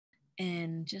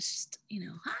And just,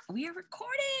 hi, we are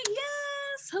recording.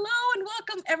 Yes. Hello and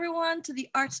welcome everyone to the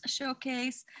Arts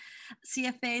Showcase,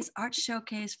 CFA's Arts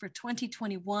Showcase for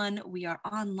 2021. We are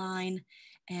online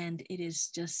and it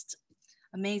is just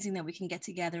amazing that we can get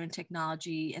together in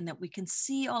technology and that we can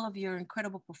see all of your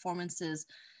incredible performances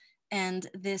and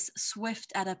this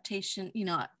swift adaptation,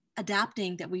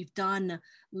 adapting that we've done.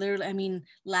 Literally,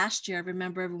 last year I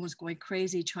remember everyone was going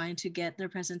crazy trying to get their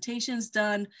presentations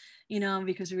done,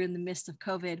 because we were in the midst of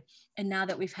COVID. And now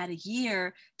that we've had a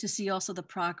year to see also the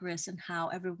progress and how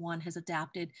everyone has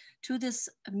adapted to this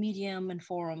medium and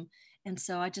forum. And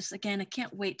so I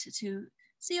can't wait to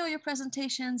see all your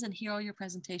presentations and hear all your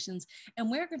presentations.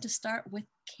 And we're going to start with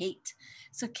Kate.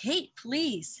 So Kate,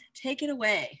 please take it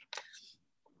away.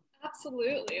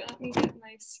 Absolutely. Let me get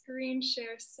my screen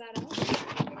share set up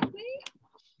quickly.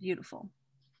 Beautiful.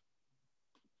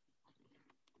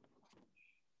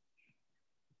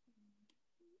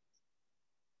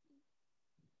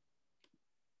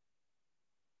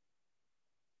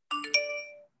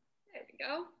 There we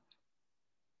go.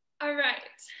 All right.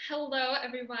 Hello,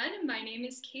 everyone. My name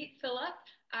is Kate Phillip.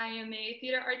 I am a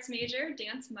theater arts major,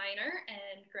 dance minor,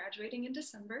 and graduating in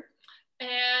December.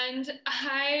 And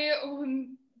I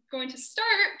am going to start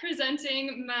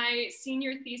presenting my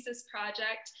senior thesis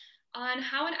project on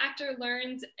how an actor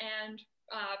learns and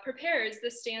prepares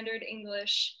the standard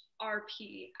English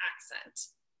RP accent.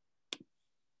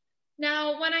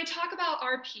 Now, when I talk about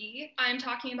RP, I'm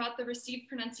talking about the received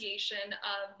pronunciation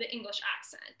of the English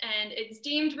accent, and it's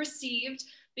deemed received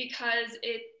because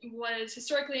it was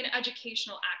historically an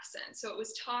educational accent. So it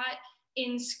was taught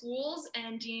in schools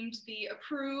and deemed the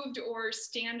approved or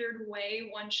standard way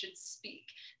one should speak.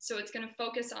 So it's going to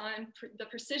focus on the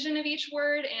precision of each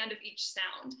word and of each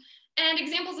sound. And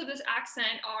examples of this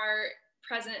accent are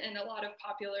present in a lot of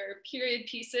popular period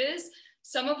pieces,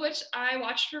 some of which I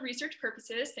watched for research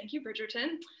purposes. Thank you,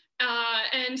 Bridgerton.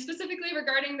 And specifically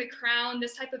regarding The Crown,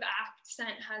 this type of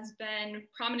accent has been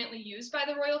prominently used by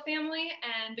the royal family,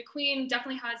 and the Queen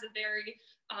definitely has a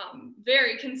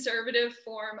very conservative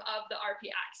form of the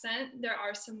RP accent. There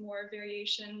are some more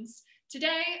variations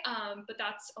today, but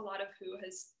that's a lot of who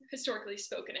has historically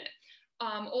spoken it.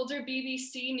 Older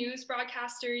BBC news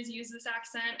broadcasters use this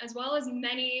accent, as well as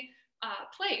many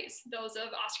plays, those of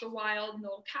Oscar Wilde,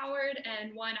 Noel Coward,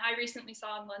 and one I recently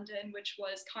saw in London, which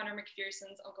was Conor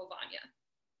McPherson's Uncle Vanya.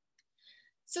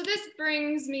 So this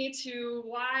brings me to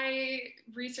why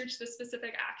research this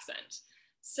specific accent.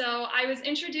 So I was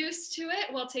introduced to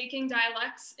it while taking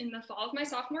dialects in the fall of my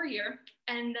sophomore year.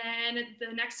 And then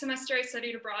the next semester I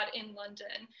studied abroad in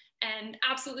London and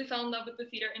absolutely fell in love with the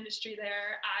theater industry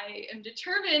there. I am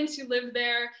determined to live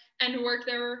there and work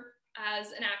there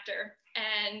as an actor.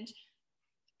 And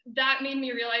that made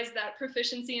me realize that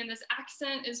proficiency in this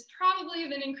accent is probably of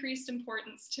an increased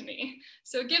importance to me.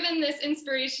 So given this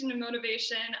inspiration and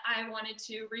motivation, I wanted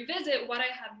to revisit what I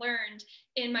had learned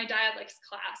in my dialects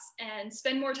class and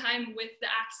spend more time with the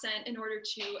accent in order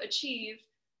to achieve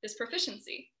this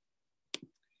proficiency.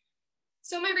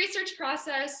 So my research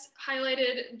process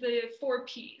highlighted the 4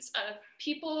 Ps of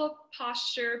people,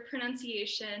 posture,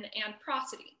 pronunciation, and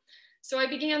prosody. So I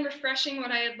began refreshing what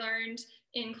I had learned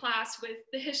in class with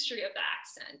the history of the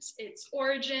accent, its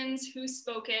origins, who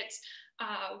spoke it,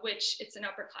 which it's an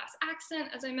upper class accent,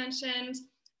 as I mentioned,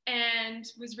 and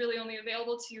was really only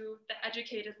available to the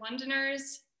educated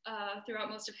Londoners throughout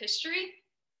most of history.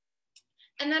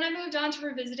 And then I moved on to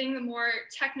revisiting the more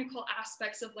technical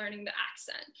aspects of learning the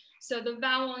accent. So the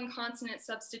vowel and consonant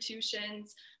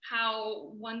substitutions,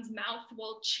 how one's mouth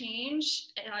will change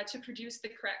to produce the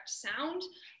correct sound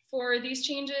for these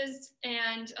changes,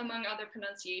 and among other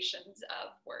pronunciations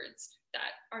of words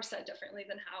that are said differently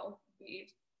than how we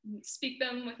speak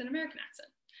them with an American accent.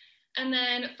 And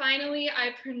then finally,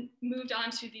 I moved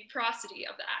on to the prosody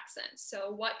of the accent.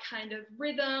 So what kind of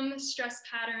rhythm, stress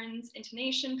patterns,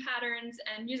 intonation patterns,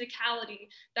 and musicality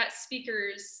that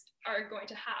speakers are going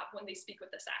to have when they speak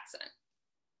with this accent.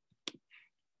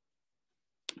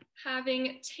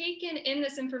 Having taken in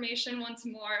this information once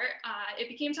more, it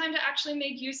became time to actually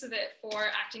make use of it for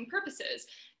acting purposes.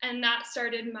 And that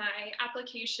started my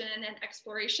application and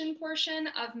exploration portion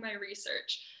of my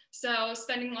research. So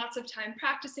spending lots of time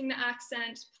practicing the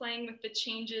accent, playing with the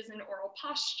changes in oral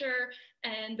posture,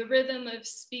 and the rhythm of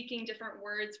speaking different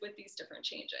words with these different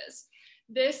changes.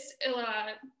 This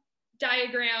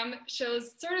diagram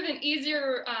shows sort of an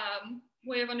easier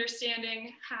way of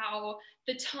understanding how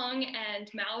the tongue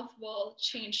and mouth will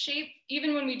change shape,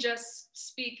 even when we just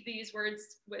speak these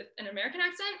words with an American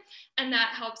accent. And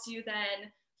that helps you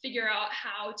then figure out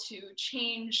how to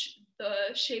change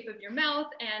the shape of your mouth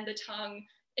and the tongue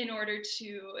in order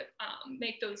to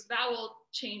make those vowel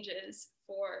changes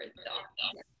for the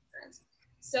accents.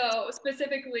 So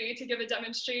specifically, to give a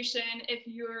demonstration, if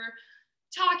you're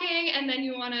talking and then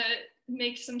you want to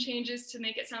make some changes to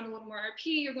make it sound a little more RP,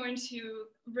 you're going to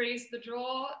raise the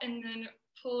jaw and then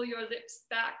pull your lips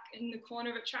back in the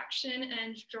corner of attraction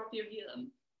and drop your velum.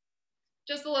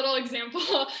 Just a little example,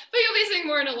 but you'll be seeing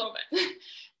more in a little bit.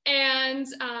 And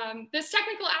this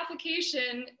technical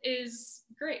application is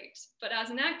great, but as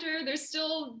an actor, there's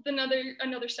still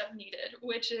another step needed,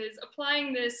 which is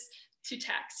applying this to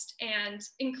text and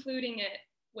including it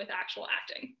with actual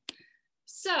acting.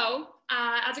 So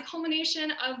as a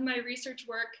culmination of my research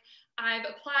work, I've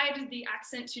applied the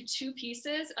accent to 2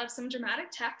 pieces of some dramatic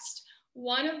text,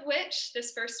 one of which,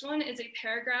 this first one, is a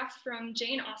paragraph from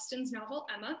Jane Austen's novel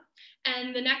Emma,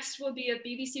 and the next will be a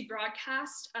BBC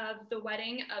broadcast of the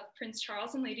wedding of Prince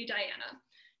Charles and Lady Diana.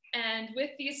 And with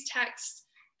these texts,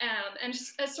 and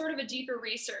as sort of a deeper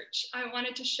research, I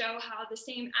wanted to show how the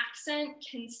same accent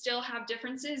can still have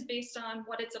differences based on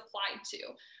what it's applied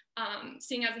to.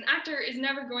 Seeing as an actor is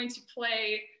never going to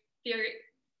play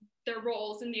their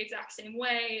roles in the exact same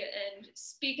way and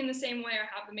speak in the same way or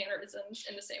have the mannerisms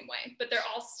in the same way, but they're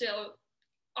all still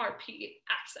RP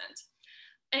accent.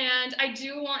 And I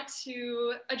do want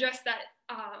to address that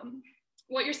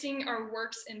what you're seeing are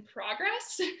works in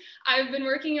progress. I've been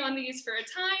working on these for a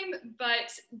time,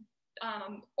 but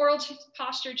oral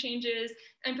posture changes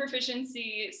and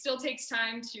proficiency still takes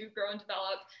time to grow and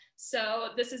develop. So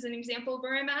this is an example of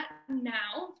where I'm at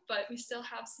now, but we still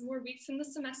have some more weeks in the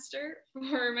semester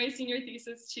for my senior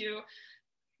thesis to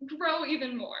grow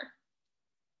even more.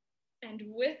 And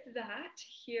with that,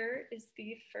 here is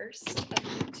the first of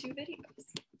the 2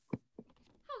 videos.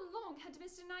 How long had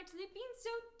Mr. Knightley been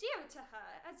so dear to her,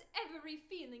 as every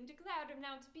feeling declared him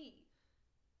now to be?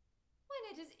 When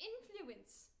had his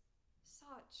influence,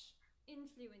 such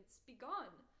influence,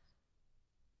 begun?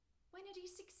 When had he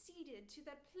succeeded to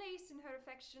that place in her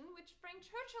affection which Frank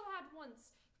Churchill had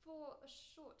once, for a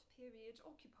short period,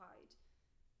 occupied?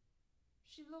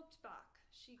 She looked back,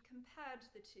 she compared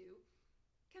the 2,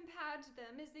 compared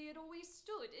them as they had always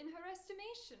stood in her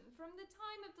estimation from the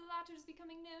time of the latter's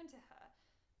becoming known to her.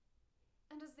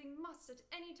 And as they must at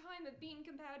any time have been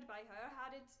compared by her,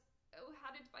 had it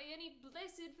by any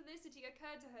blessed felicity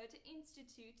occurred to her to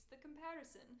institute the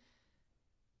comparison,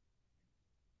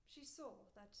 she saw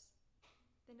that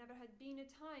there never had been a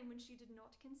time when she did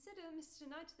not consider Mr.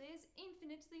 Knightley as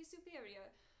infinitely superior,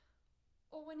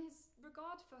 or when his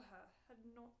regard for her had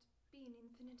not been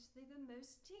infinitely the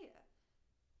most dear.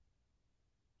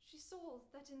 She saw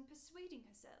that in persuading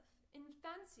herself, in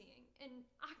fancying, in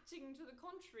acting to the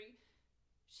contrary,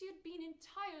 she had been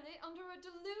entirely under a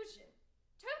delusion,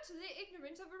 totally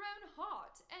ignorant of her own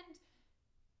heart, and,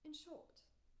 in short,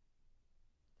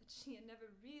 that she had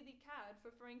never really cared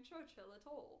for Frank Churchill at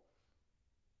all.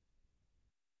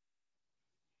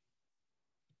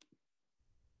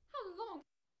 How long?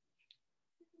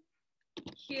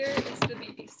 Here is the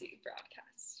BBC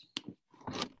broadcast.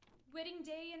 Wedding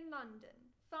day in London.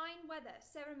 Fine weather,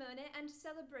 ceremony and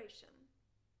celebration.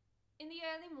 In the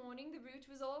early morning, the route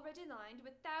was already lined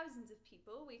with thousands of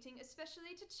people waiting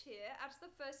especially to cheer at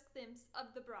the first glimpse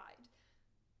of the bride.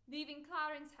 Leaving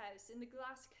Clarence House in the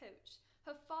glass coach,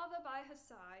 her father by her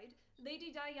side,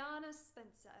 Lady Diana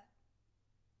Spencer.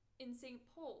 In St.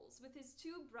 Paul's, with his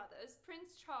 2 brothers,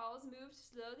 Prince Charles moved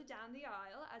slowly down the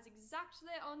aisle as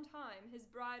exactly on time his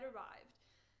bride arrived.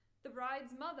 The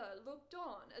bride's mother looked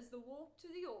on as the walk to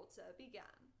the altar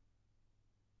began.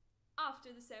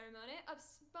 After the ceremony, a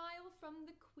smile from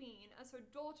the Queen as her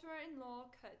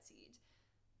daughter-in-law curtsied.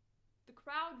 The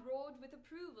crowd roared with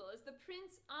approval as the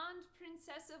Prince and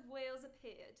Princess of Wales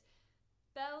appeared.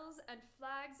 Bells and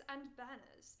flags and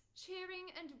banners,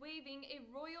 cheering and waving a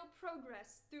royal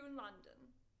progress through London.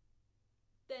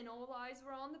 Then all eyes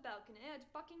were on the balcony at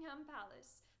Buckingham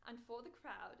Palace, and for the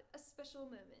crowd, a special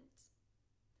moment.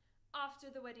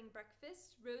 After the wedding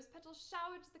breakfast, rose petals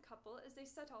showered the couple as they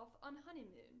set off on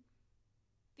honeymoon.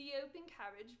 The open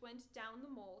carriage went down the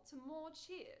mall to more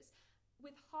cheers,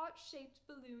 with heart-shaped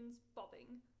balloons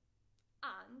bobbing,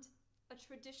 and a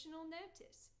traditional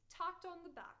notice tacked on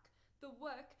the back, the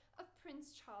work of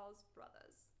Prince Charles'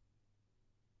 brothers.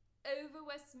 Over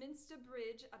Westminster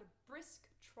Bridge at a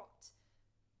brisk trot,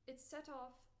 it set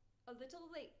off a little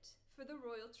late for the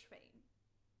royal train.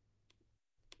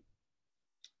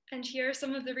 And here are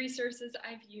some of the resources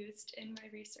I've used in my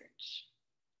research.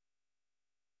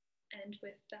 And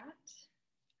with that,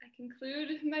 I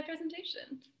conclude my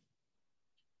presentation.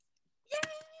 Yay!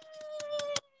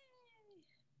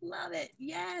 Love it.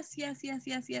 Yes, yes, yes,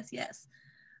 yes, yes, yes.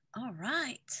 All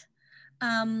right.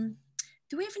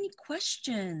 Do we have any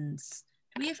questions?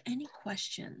 Do we have any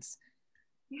questions?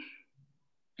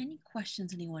 Any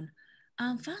questions, anyone?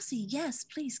 Fossey, yes,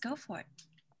 please go for it.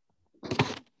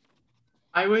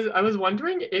 I was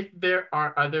wondering if there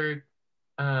are other,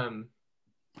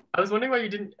 I was wondering why you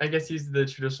didn't, I guess, use the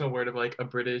traditional word of like a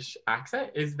British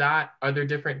accent. Are there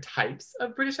different types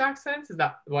of British accents? Is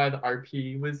that why the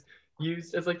RP was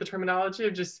used as like the terminology? I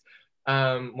just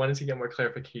wanted to get more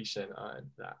clarification on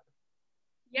that.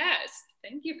 Yes,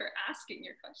 thank you for asking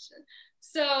your question.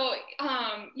 So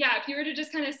yeah, if you were to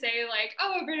just kind of say like,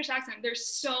 oh, a British accent, there's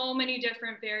so many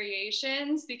different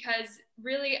variations because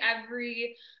really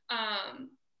every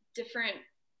different,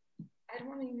 I don't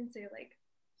want to even say like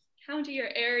county or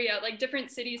area, like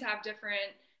different cities have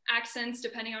different accents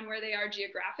depending on where they are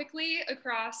geographically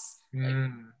across like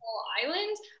the whole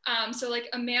island. So like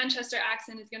a Manchester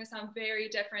accent is going to sound very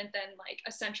different than like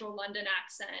a central London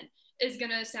accent is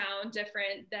going to sound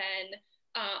different than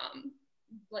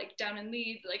like down in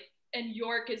Leeds, like, and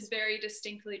York is very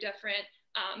distinctly different.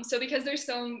 So because there's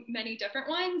so many different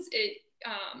ones,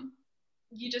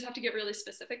 you just have to get really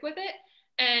specific with it.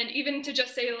 And even to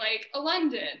just say like a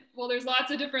London, well, there's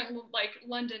lots of different like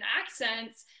London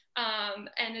accents.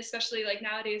 And especially like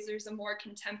nowadays, there's a more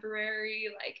contemporary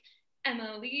like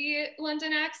Emily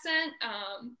London accent,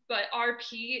 but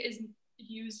RP is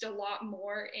used a lot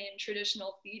more in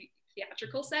traditional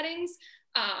theatrical settings.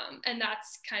 And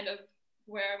that's kind of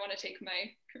where I want to take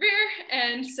my career.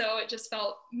 And so it just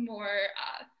felt more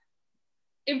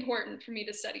important for me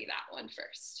to study that one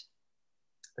first.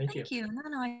 Thank you.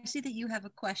 No, I see that you have a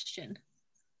question.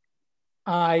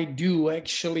 I do,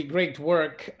 actually. Great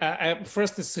work.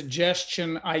 First, a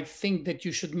suggestion. I think that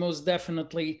you should most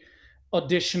definitely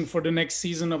audition for the next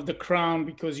season of The Crown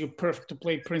because you're perfect to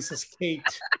play Princess Kate.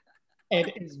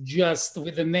 And it's just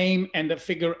with the name and the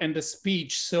figure and the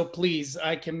speech. So please,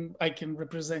 I can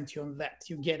represent you on that.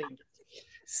 You're getting it.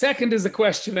 Second is a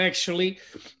question, actually,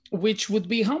 which would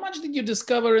be, how much did you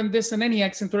discover in this and any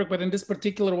accent work, but in this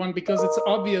particular one, because it's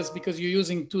obvious because you're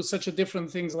using such a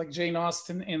different things like Jane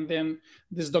Austen and then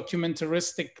this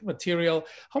documentaristic material.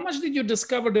 How much did you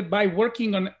discover that by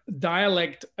working on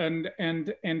dialect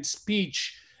and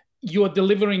speech, you are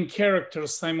delivering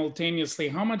characters simultaneously?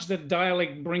 How much that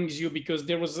dialect brings you, because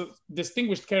there was a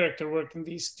distinguished character work in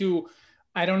these two.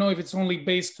 I don't know if it's only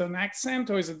based on accent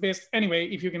or is it based, anyway,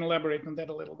 if you can elaborate on that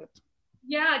a little bit.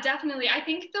 Yeah, definitely. I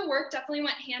think the work definitely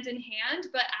went hand in hand,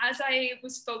 but as I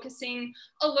was focusing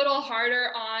a little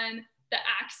harder on the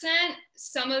accent,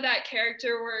 some of that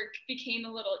character work became a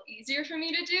little easier for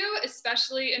me to do,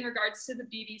 especially in regards to the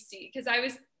BBC, because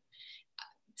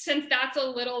since that's a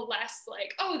little less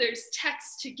like, oh, there's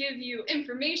text to give you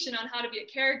information on how to be a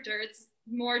character, it's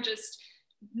more just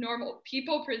normal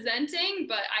people presenting,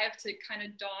 but I have to kind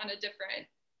of don a different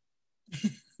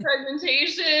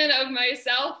presentation of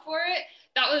myself for it.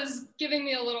 That was giving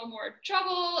me a little more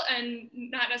trouble and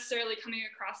not necessarily coming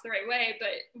across the right way,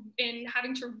 but in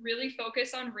having to really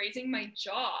focus on raising my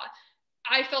jaw,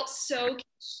 I felt so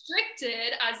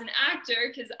constricted as an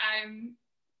actor because I'm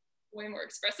way more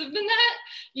expressive than that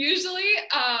usually.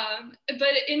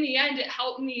 But in the end, it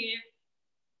helped me,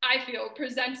 I feel,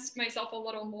 present myself a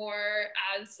little more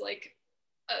as like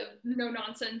a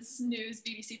no-nonsense news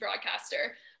BBC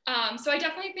broadcaster. So I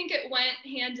definitely think it went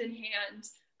hand in hand.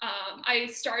 I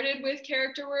started with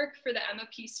character work for the Emma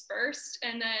piece first,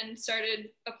 and then started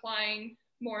applying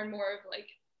more and more of like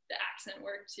the accent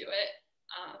work to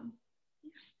it.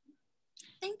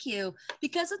 Thank you.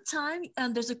 Because of time,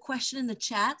 there's a question in the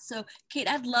chat. So Kate,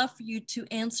 I'd love for you to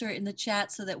answer it in the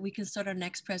chat so that we can start our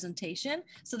next presentation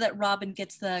so that Robin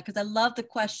gets because I love the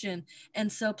question.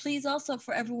 And so please also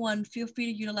for everyone, feel free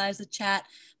to utilize the chat.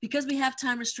 Because we have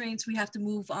time restraints, we have to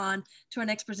move on to our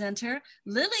next presenter,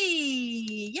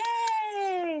 Lilli.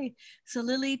 Yay! So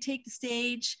Lilli, take the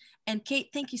stage. And Kate,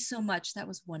 thank you so much. That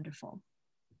was wonderful.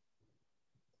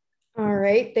 All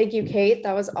right. Thank you, Kate.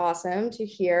 That was awesome to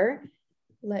hear.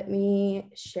 Let me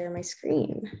share my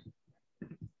screen.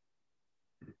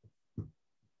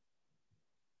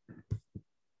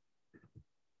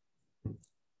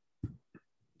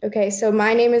 Okay, so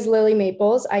my name is Lilli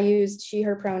Maples. I use she,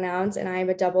 her pronouns, and I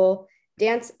am a double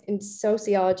dance and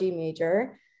sociology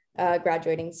major,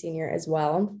 graduating senior as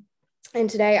well. And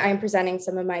today I am presenting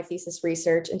some of my thesis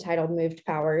research entitled Moved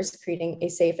Powers, Creating a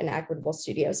Safe and Equitable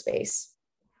Studio Space.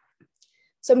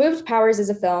 So Moved Powers is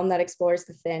a film that explores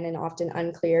the thin and often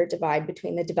unclear divide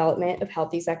between the development of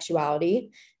healthy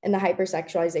sexuality and the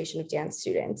hypersexualization of dance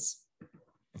students.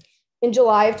 In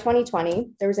July of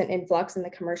 2020, there was an influx in the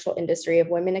commercial industry of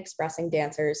women expressing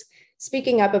dancers,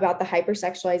 speaking up about the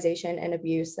hypersexualization and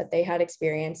abuse that they had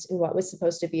experienced in what was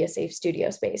supposed to be a safe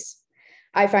studio space.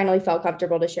 I finally felt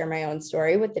comfortable to share my own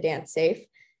story with the Dance Safe,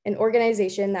 an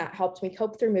organization that helped me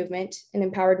cope through movement and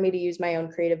empowered me to use my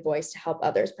own creative voice to help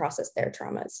others process their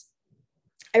traumas.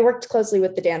 I worked closely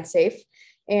with the Dance Safe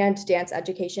and Dance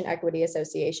Education Equity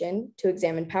Association to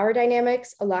examine power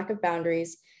dynamics, a lack of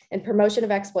boundaries, and promotion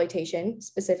of exploitation,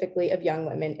 specifically of young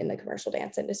women in the commercial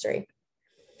dance industry.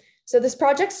 So this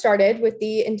project started with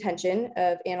the intention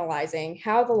of analyzing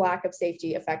how the lack of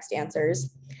safety affects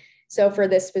dancers. So for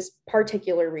this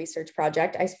particular research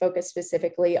project, I focused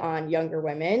specifically on younger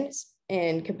women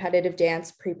in competitive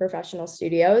dance, pre-professional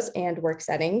studios, and work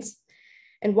settings.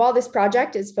 And while this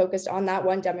project is focused on that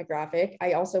one demographic,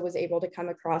 I also was able to come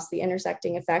across the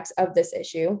intersecting effects of this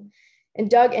issue and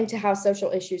dug into how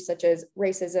social issues such as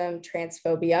racism,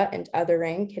 transphobia, and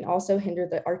othering can also hinder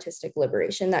the artistic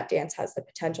liberation that dance has the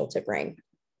potential to bring.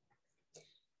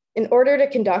 In order to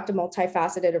conduct a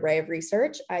multifaceted array of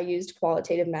research, I used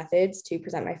qualitative methods to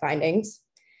present my findings.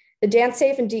 The Dance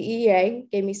Safe and DEA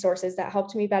gave me sources that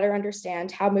helped me better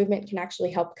understand how movement can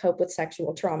actually help cope with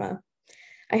sexual trauma.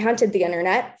 I hunted the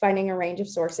internet, finding a range of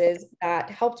sources that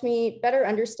helped me better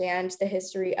understand the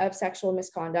history of sexual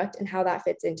misconduct and how that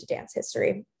fits into dance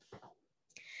history.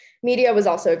 Media was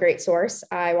also a great source.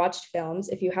 I watched films.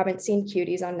 If you haven't seen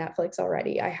Cuties on Netflix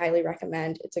already, I highly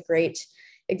recommend. It's a great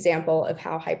example of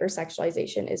how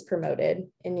hypersexualization is promoted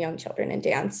in young children in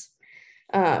dance.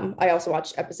 I also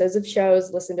watched episodes of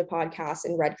shows, listened to podcasts,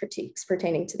 and read critiques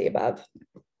pertaining to the above.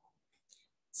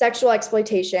 Sexual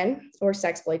exploitation, or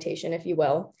sexploitation, if you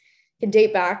will, can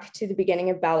date back to the beginning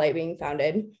of ballet being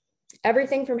founded.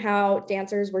 Everything from how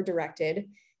dancers were directed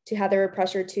to how they were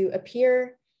pressured to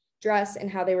appear, dress, and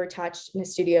how they were touched in a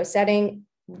studio setting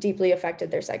deeply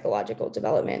affected their psychological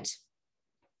development.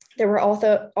 There were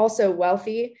also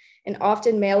wealthy and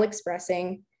often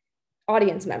male-expressing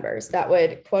audience members that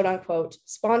would, quote unquote,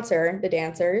 sponsor the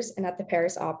dancers, and at the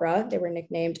Paris Opera, they were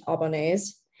nicknamed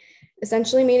abonnés,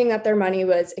 essentially meaning that their money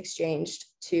was exchanged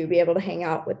to be able to hang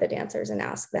out with the dancers and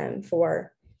ask them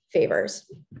for favors.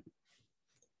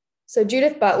 So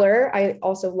Judith Butler, I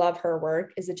also love her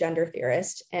work, is a gender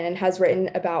theorist and has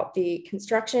written about the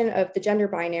construction of the gender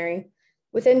binary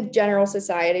within general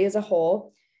society as a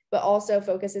whole, but also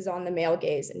focuses on the male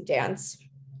gaze in dance,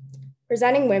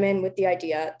 presenting women with the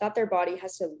idea that their body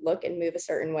has to look and move a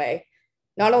certain way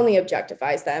not only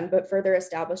objectifies them, but further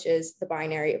establishes the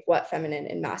binary of what feminine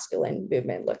and masculine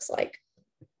movement looks like.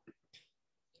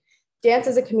 Dance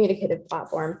is a communicative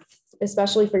platform,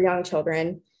 especially for young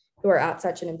children who are at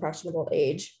such an impressionable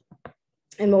age.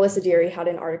 And Melissa Deary had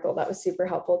an article that was super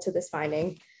helpful to this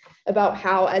finding about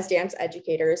how, as dance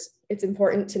educators, it's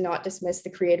important to not dismiss the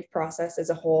creative process as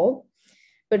a whole,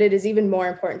 but it is even more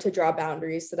important to draw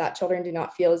boundaries so that children do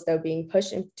not feel as though being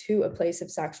pushed into a place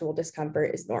of sexual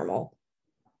discomfort is normal.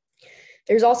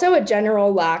 There's also a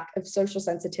general lack of social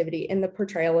sensitivity in the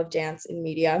portrayal of dance in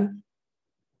media.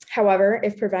 However,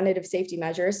 if preventative safety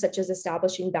measures such as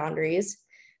establishing boundaries,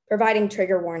 providing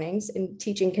trigger warnings, and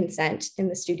teaching consent in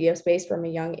the studio space from a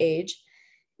young age,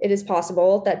 it is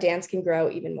possible that dance can grow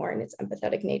even more in its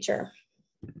empathetic nature.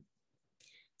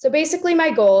 So basically my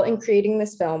goal in creating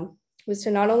this film was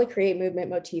to not only create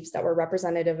movement motifs that were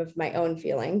representative of my own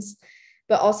feelings,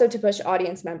 but also to push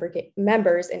audience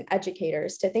members and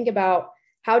educators to think about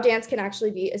how dance can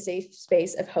actually be a safe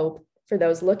space of hope for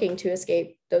those looking to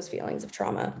escape those feelings of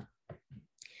trauma.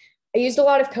 I used a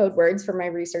lot of code words for my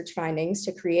research findings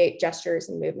to create gestures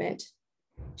and movement.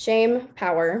 Shame,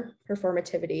 power,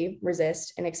 performativity,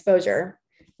 resist, and exposure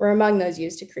were among those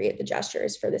used to create the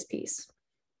gestures for this piece.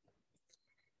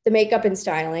 The makeup and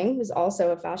styling was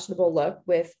also a fashionable look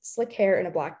with slick hair and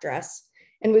a black dress,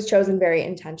 and was chosen very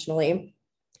intentionally,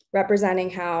 representing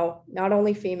how not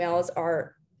only females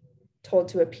are told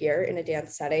to appear in a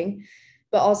dance setting,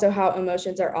 but also how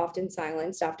emotions are often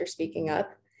silenced after speaking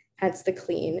up, hence the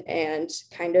clean and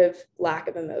kind of lack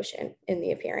of emotion in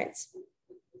the appearance.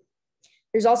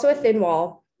 There's also a thin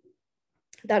wall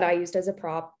that I used as a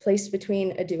prop placed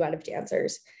between a duet of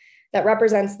dancers that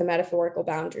represents the metaphorical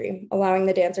boundary, allowing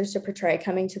the dancers to portray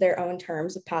coming to their own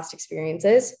terms of past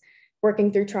experiences,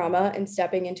 working through trauma, and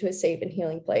stepping into a safe and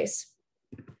healing place.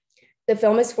 The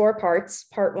film is 4 parts.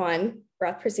 Part 1,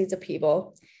 Breath Precedes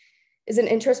Upheaval, is an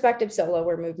introspective solo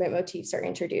where movement motifs are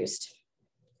introduced.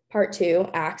 Part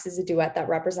 2, Acts, is a duet that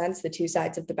represents the 2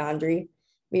 sides of the boundary,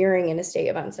 mirroring in a state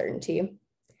of uncertainty.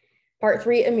 Part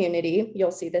 3, Immunity,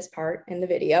 you'll see this part in the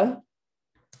video,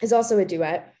 is also a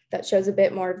duet that shows a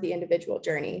bit more of the individual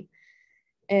journey.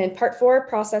 And part 4,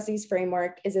 Processes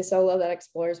Framework, is a solo that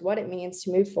explores what it means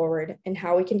to move forward and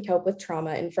how we can cope with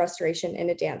trauma and frustration in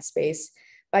a dance space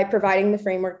by providing the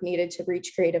framework needed to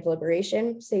reach creative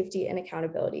liberation, safety, and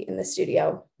accountability in the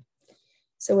studio.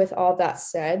 So with all that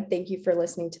said, thank you for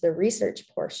listening to the research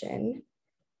portion.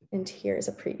 And here's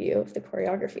a preview of the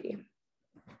choreography.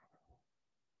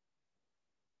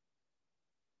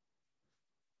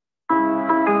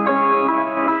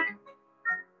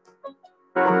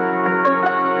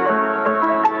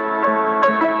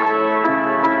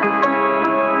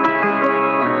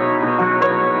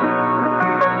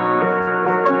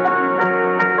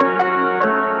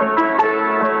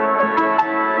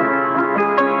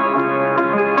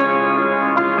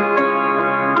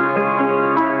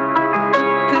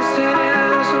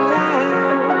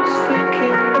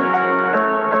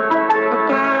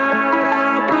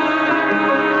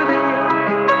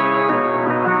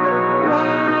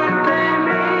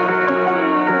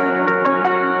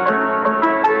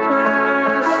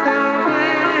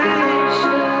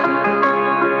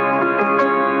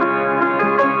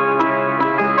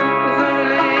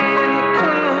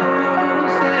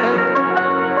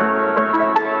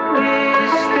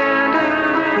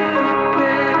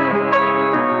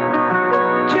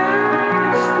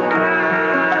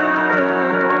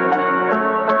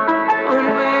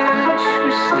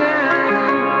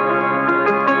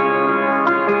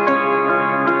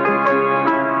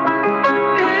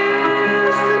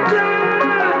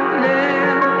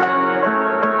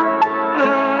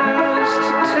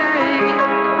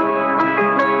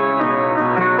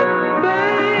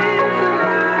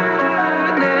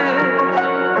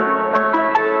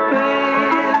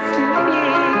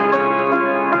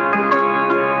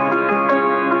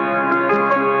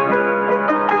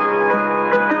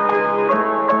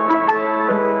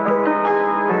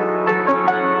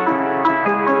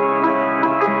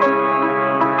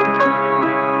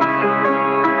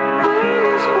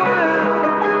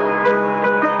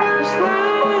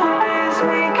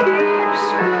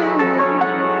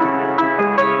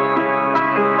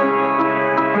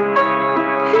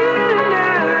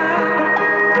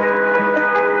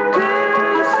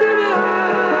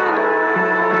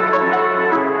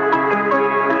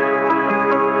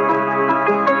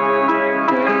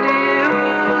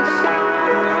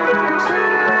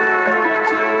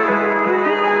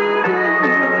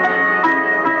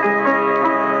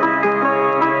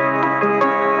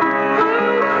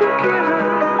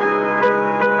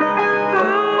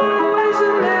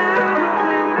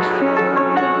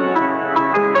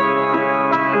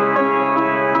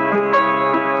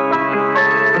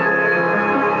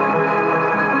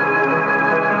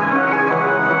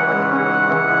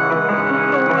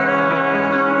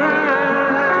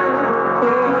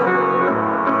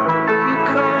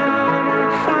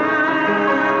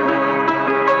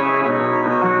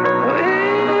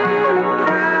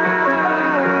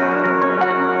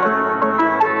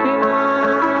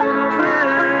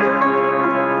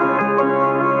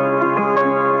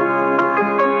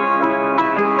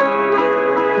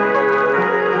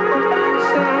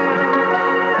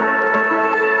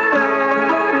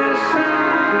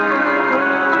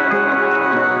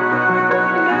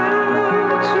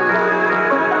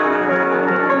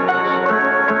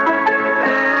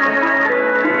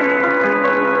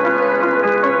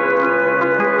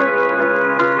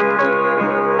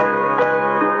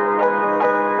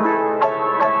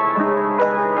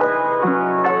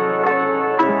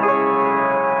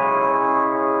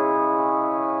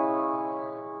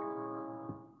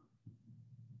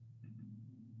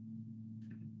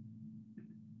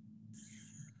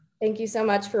 Thank you so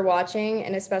much for watching,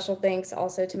 and a special thanks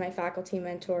also to my faculty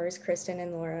mentors, Kristen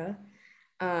and Laura.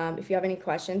 If you have any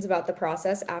questions about the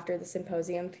process after the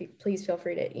symposium, please feel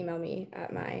free to email me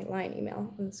at my line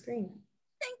email on the screen.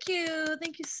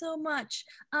 Thank you so much.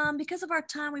 Because of our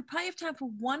time, we probably have time for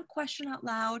one question out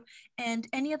loud, and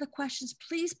any other questions,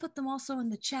 please put them also in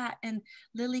the chat, and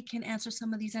Lilli can answer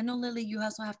some of these. I know, Lilli, you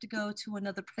also have to go to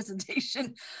another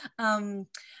presentation,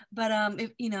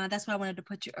 if you know, that's why I wanted to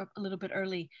put you up a little bit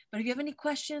early. But if you have any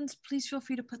questions, please feel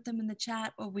free to put them in the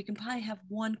chat, or we can probably have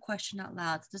one question out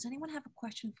loud. So does anyone have a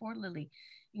question for Lilli?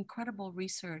 Incredible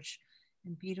research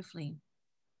and beautifully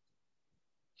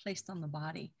placed on the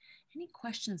body. Any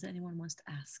questions that anyone wants to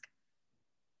ask?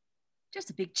 Just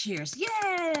a big cheers.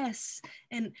 Yes.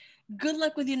 And good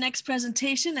luck with your next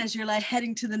presentation as you're like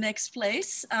heading to the next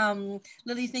place.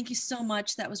 Lilli, thank you so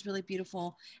much. That was really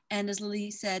beautiful. And as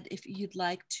Lilli said, if you'd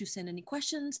like to send any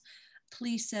questions,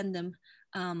 please send them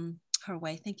her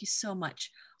way. Thank you so much.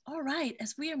 All right,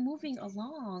 as we are moving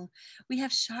along, we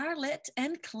have Charlotte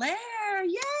and Claire.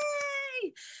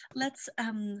 Yay! Let's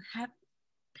have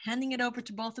handing it over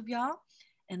to both of y'all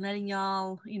and letting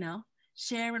y'all, you know,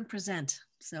 share and present.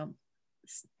 So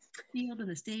field and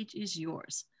the stage is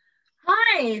yours.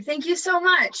 Hi, thank you so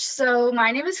much. So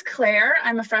my name is Claire.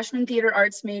 I'm a freshman theater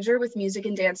arts major with music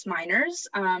and dance minors.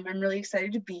 I'm really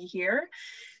excited to be here.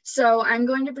 So I'm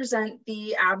going to present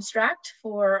the abstract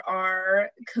for our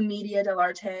Commedia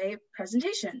dell'arte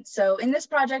presentation. So in this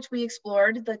project, we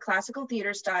explored the classical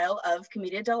theater style of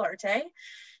Commedia dell'arte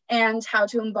and how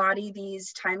to embody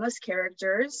these timeless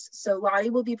characters. So Lottie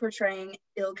will be portraying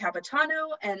Il Capitano,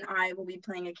 and I will be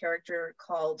playing a character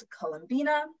called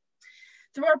Columbina.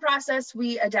 Through our process,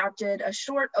 we adapted a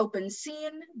short open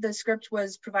scene. The script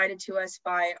was provided to us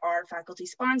by our faculty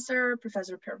sponsor,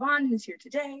 Professor Pervan, who's here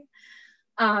today.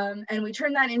 And we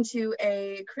turned that into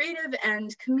a creative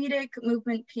and comedic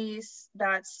movement piece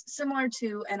that's similar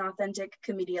to an authentic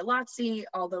Commedia Lottie,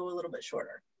 although a little bit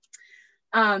shorter.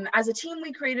 As a team,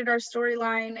 we created our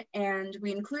storyline, and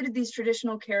we included these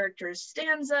traditional characters'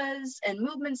 stanzas and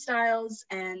movement styles,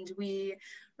 and we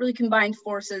really combined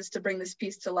forces to bring this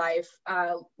piece to life.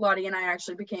 Lottie and I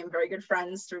actually became very good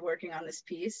friends through working on this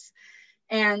piece.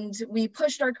 And we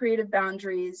pushed our creative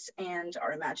boundaries and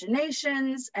our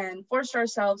imaginations and forced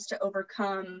ourselves to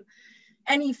overcome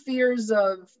any fears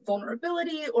of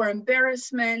vulnerability or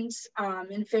embarrassment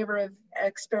in favor of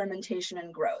experimentation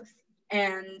and growth.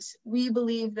 And we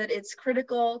believe that it's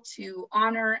critical to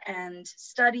honor and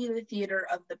study the theater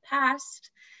of the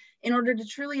past in order to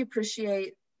truly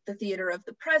appreciate the theater of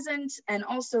the present and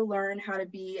also learn how to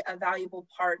be a valuable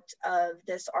part of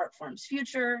this art form's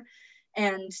future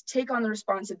and take on the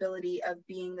responsibility of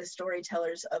being the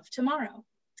storytellers of tomorrow.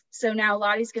 So now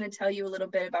Lottie's going to tell you a little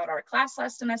bit about our class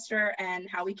last semester and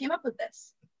how we came up with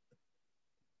this.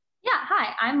 Yeah,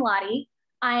 hi, I'm Lottie.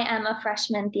 I am a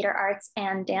freshman theater arts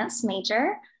and dance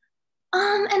major.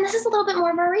 And this is a little bit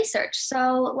more of our research.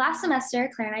 So last semester,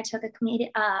 Claire and I took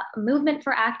a movement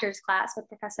for actors class with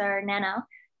Professor Nano,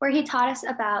 where he taught us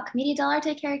about Commedia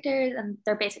dell'arte characters and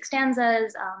their basic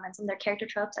stanzas and some of their character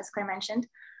tropes, as Claire mentioned.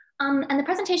 And the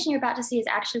presentation you're about to see is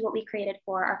actually what we created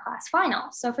for our class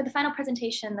final. So for the final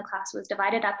presentation, the class was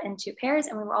divided up into pairs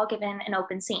and we were all given an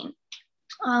open scene.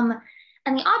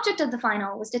 And the object of the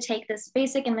final was to take this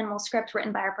basic and minimal script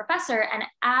written by our professor and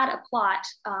add a plot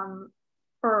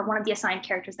for one of the assigned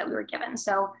characters that we were given.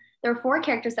 So there were 4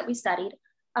 characters that we studied: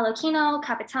 Arlecchino,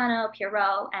 Capitano,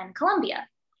 Pierrot, and Columbina,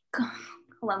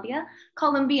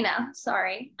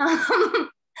 sorry.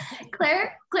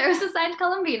 Claire was assigned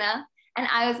Columbina, and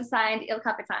I was assigned Il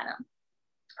Capitano.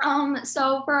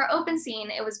 So for our open scene,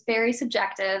 it was very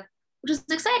subjective, which was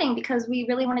exciting because we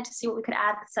really wanted to see what we could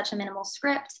add with such a minimal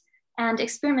script and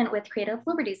experiment with creative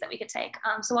liberties that we could take.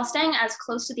 So while staying as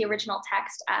close to the original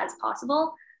text as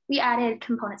possible, we added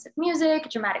components of music,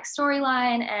 dramatic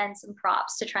storyline, and some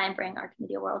props to try and bring our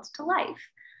Commedia world to life.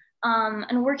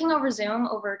 And working over Zoom,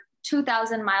 over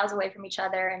 2,000 miles away from each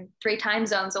other and 3 time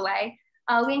zones away,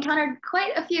 we encountered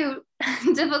quite a few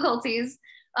difficulties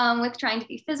with trying to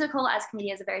be physical, as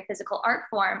Commedia is a very physical art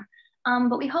form.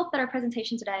 But we hope that our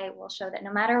presentation today will show that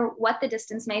no matter what the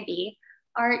distance may be,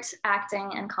 art, acting,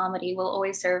 and comedy will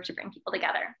always serve to bring people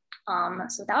together.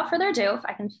 So without further ado, if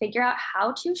I can figure out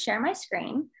how to share my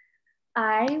screen,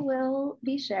 I will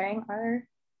be sharing our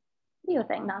video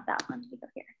thing, not that one. We go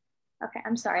here. Okay,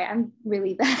 I'm sorry, I'm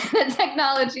really bad at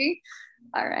technology.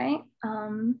 All right.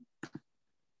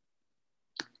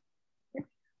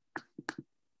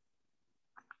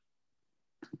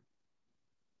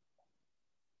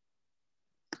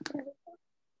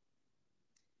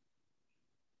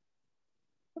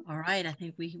 All right, I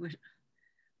think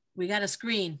we got a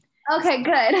screen. Okay,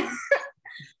 good.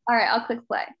 All right, I'll click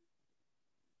play.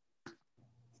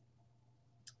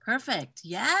 Perfect,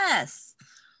 yes.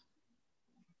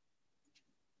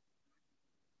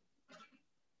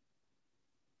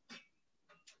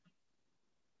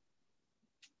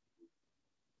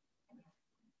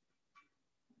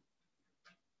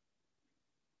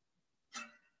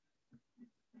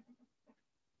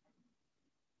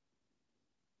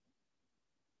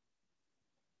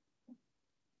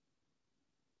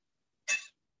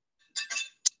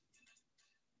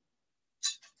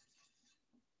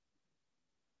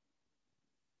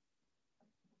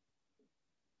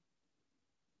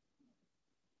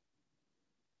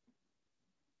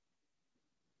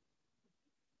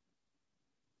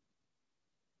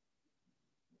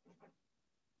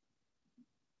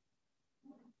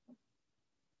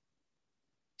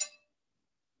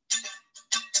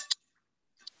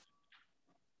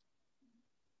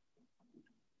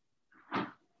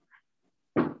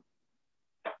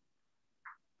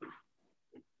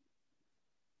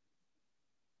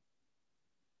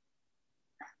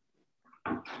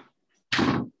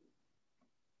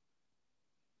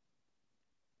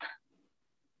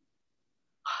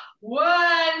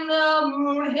 When the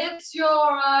moon hits your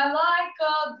eye like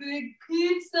a big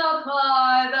pizza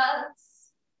pie,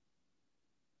 that's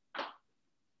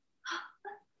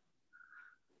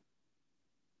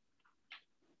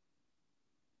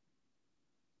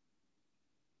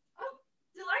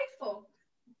Delightful.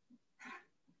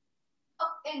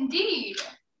 oh, indeed.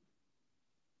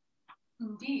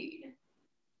 Indeed.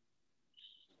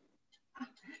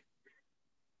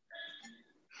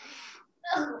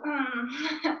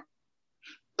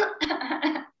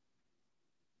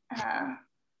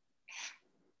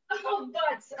 Oh,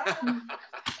 but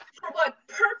for what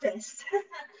purpose?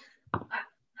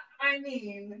 I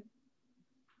mean,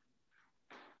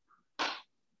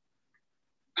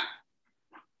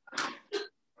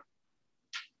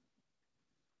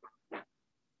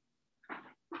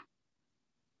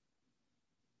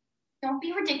 Don't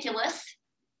be ridiculous.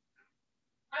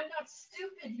 I'm not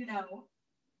stupid, you know.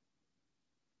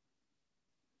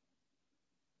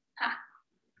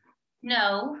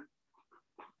 No.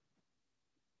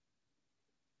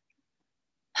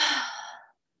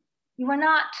 You are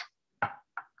not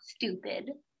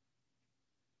stupid.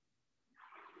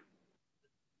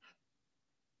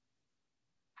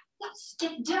 Let's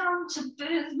get down to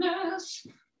business,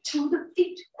 to the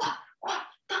feet of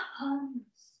the huns.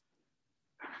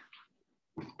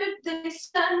 Did they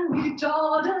send me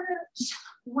daughters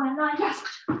when I asked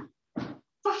for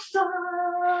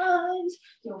sons?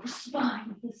 Your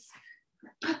spine is a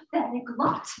pathetic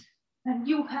lot, and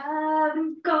you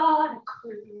haven't got a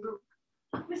clue.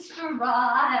 Mr.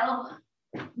 I'll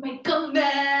make a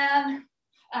man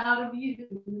out of you.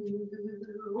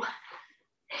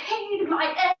 Hate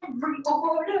my every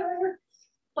order,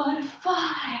 but a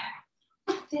fire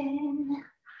within.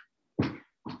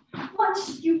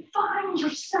 Once you find your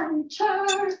center,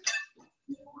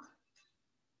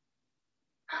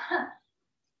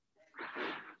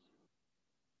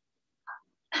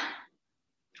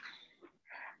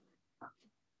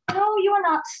 no, you are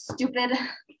not stupid.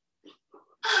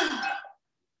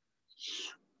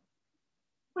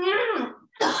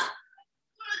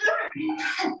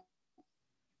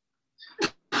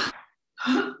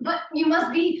 But you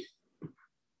must be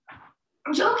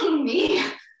joking me.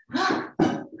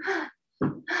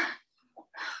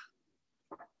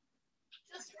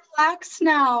 Just relax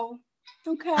now,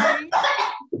 okay?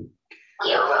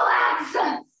 You relax.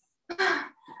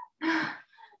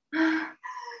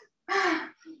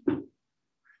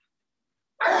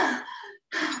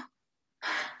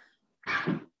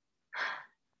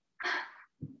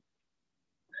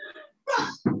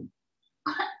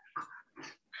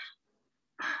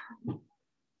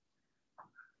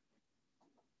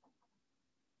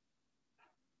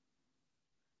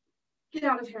 Get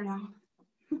out of here now.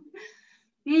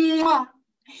 Mwah.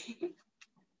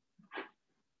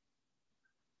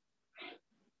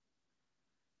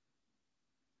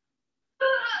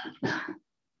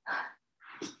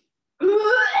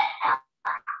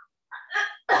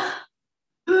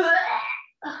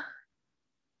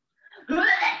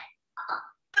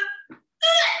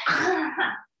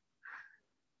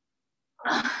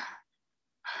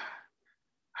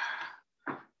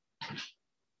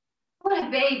 What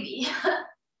a baby.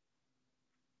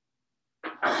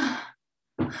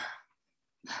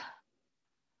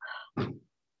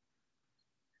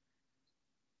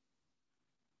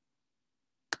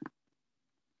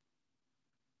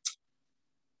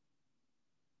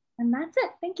 And that's it.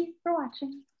 Thank you for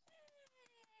watching.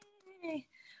 Yay.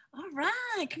 All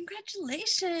right,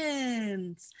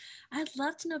 congratulations. I'd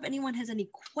love to know if anyone has any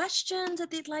questions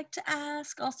that they'd like to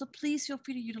ask. Also, please feel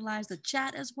free to utilize the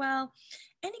chat as well.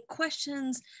 Any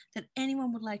questions that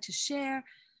anyone would like to share?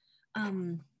 I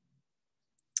mean,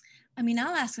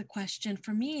 I'll ask a question.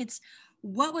 For me, it's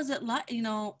what was it like, you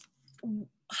know,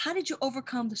 how did you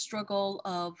overcome the struggle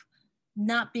of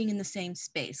not being in the same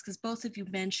space? Because both of you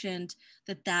mentioned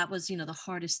that that was, you know, the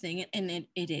hardest thing, and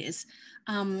it is.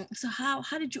 So how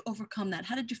did you overcome that?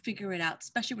 How did you figure it out,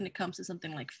 especially when it comes to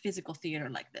something like physical theater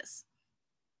like this?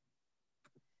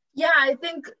 Yeah, I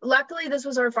think luckily this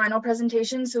was our final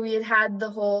presentation, so we had the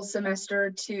whole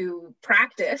semester to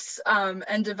practice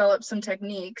and develop some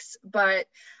techniques. But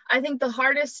I think the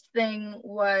hardest thing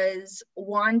was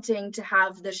wanting to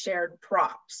have the shared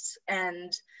props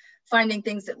and finding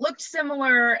things that looked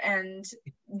similar. And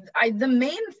the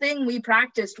main thing we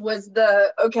practiced was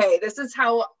okay, this is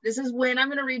when I'm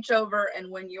going to reach over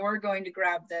and when you're going to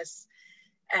grab this.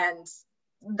 And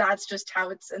that's just how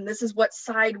it's, and this is what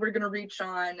side we're going to reach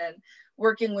on. And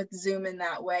working with Zoom in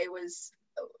that way was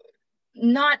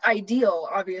not ideal,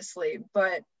 obviously,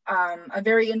 but a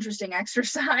very interesting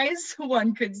exercise,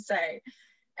 one could say.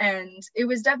 And it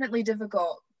was definitely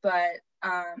difficult, but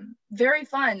very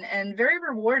fun and very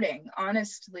rewarding,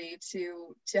 honestly,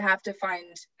 to have to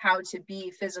find how to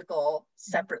be physical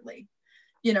separately,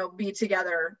 you know, be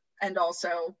together and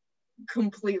also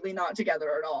completely not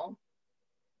together at all.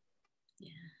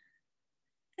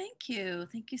 Thank you.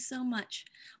 Thank you so much.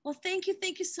 Well, thank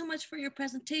you so much for your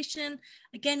presentation.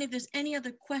 Again, if there's any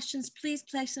other questions, please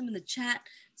place them in the chat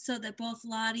so that both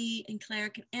Lottie and Claire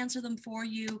can answer them for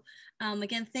you.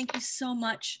 Again, thank you so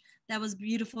much. That was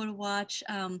beautiful to watch.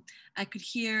 I could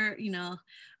hear, you know,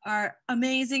 our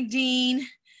amazing Dean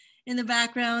in the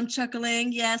background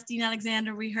chuckling. Yes, Dean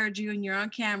Alexander, we heard you and you're on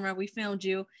camera. We filmed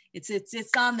you. It's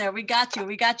on there. We got you.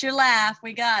 We got your laugh.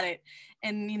 We got it.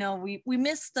 And, you know, we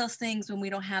miss those things when we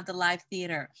don't have the live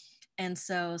theater. And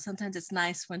so sometimes it's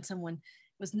nice when someone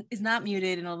is not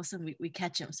muted and all of a sudden we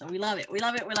catch them. So we love it. We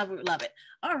love it. We love it. We love it.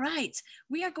 All right.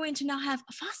 We are going to now have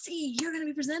Fossey. You're going to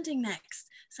be presenting next.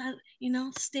 So, you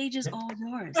know, the stage is all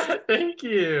yours. Thank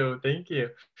you. Thank you.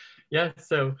 Yes.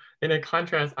 So in a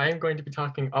contrast, I am going to be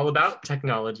talking all about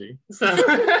technology. So,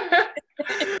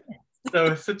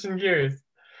 so switching gears.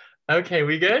 Okay,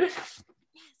 we good?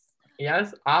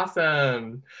 Yes,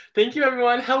 awesome. Thank you,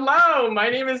 everyone. Hello, my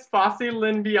name is Fossey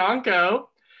Lynn Bianco,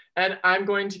 and I'm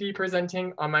going to be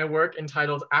presenting on my work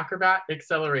entitled Acrobat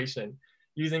Acceleration,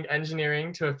 using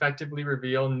engineering to effectively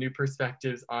reveal new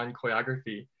perspectives on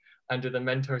choreography under the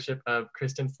mentorship of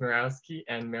Kristen Smirowski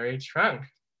and Mary Trunk.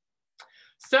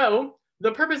 So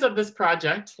the purpose of this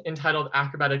project, entitled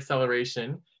Acrobat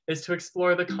Acceleration, is to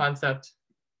explore the concept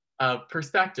of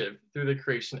perspective through the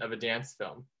creation of a dance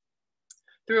film.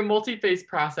 Through a multi-phase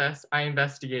process, I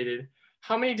investigated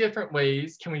how many different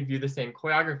ways can we view the same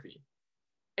choreography,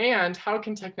 and how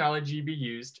can technology be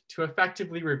used to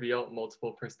effectively reveal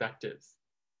multiple perspectives.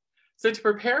 So to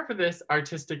prepare for this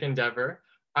artistic endeavor,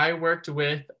 I worked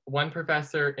with one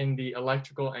professor in the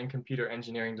electrical and computer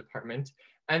engineering department,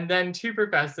 and then two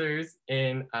professors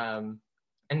in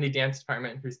the dance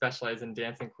department who specialize in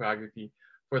dance and choreography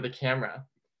for the camera.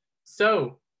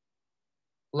 So,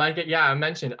 I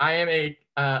mentioned, I am a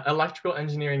electrical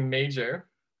engineering major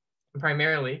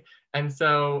primarily. And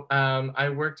so I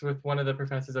worked with one of the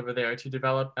professors over there to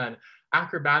develop an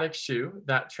acrobatic shoe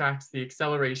that tracks the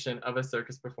acceleration of a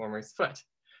circus performer's foot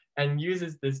and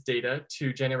uses this data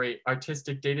to generate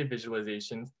artistic data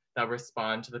visualizations that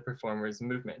respond to the performer's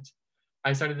movement.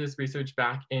 I started this research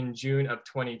back in June of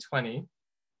 2020.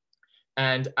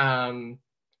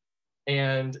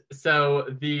 And so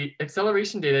the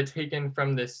acceleration data taken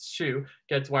from this shoe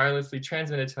gets wirelessly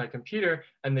transmitted to my computer,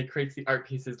 and it creates the art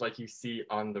pieces like you see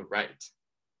on the right.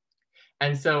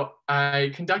 And so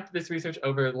I conducted this research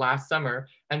over last summer,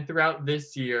 and throughout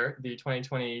this year, the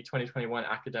 2020-2021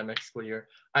 academic school year,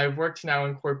 I've worked to now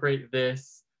incorporate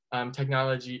this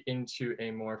technology into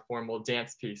a more formal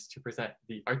dance piece to present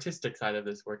the artistic side of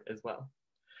this work as well.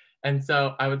 And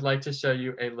so I would like to show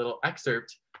you a little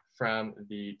excerpt from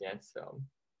the dance film.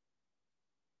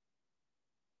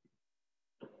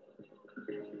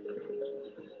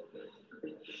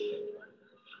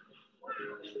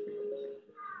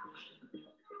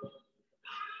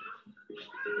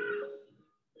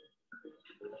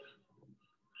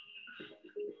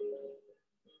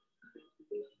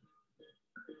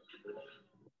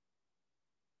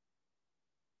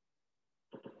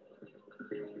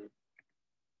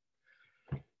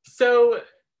 So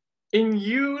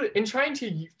in trying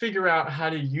to figure out how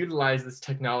to utilize this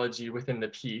technology within the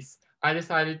piece, I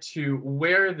decided to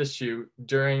wear the shoe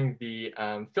during the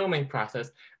filming process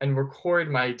and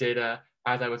record my data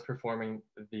as I was performing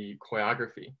the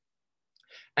choreography.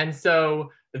 And so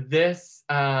this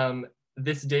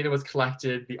data was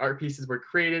collected, the art pieces were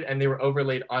created, and they were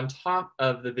overlaid on top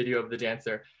of the video of the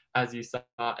dancer, as you saw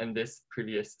in this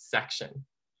previous section.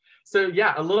 So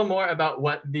yeah, a little more about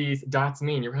what these dots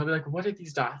mean. You're probably like, what are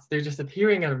these dots? They're just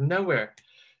appearing out of nowhere.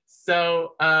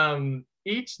 So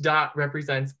each dot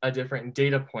represents a different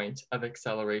data point of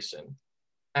acceleration.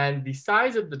 And the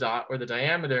size of the dot, or the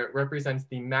diameter, represents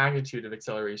the magnitude of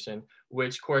acceleration,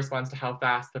 which corresponds to how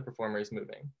fast the performer is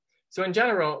moving. So in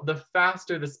general, the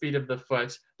faster the speed of the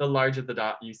foot, the larger the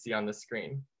dot you see on the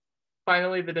screen.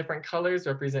 Finally, the different colors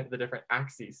represent the different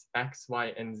axes, X,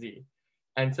 Y, and Z.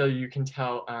 And so you can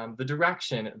tell the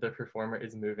direction the performer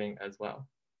is moving as well.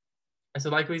 And so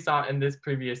like we saw in this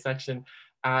previous section,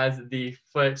 as the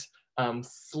foot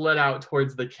slid out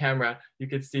towards the camera, you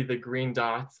could see the green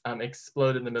dots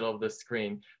explode in the middle of the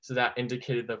screen. So that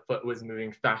indicated the foot was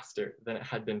moving faster than it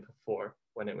had been before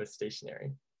when it was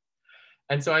stationary.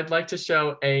 And so I'd like to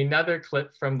show another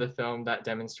clip from the film that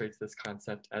demonstrates this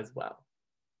concept as well.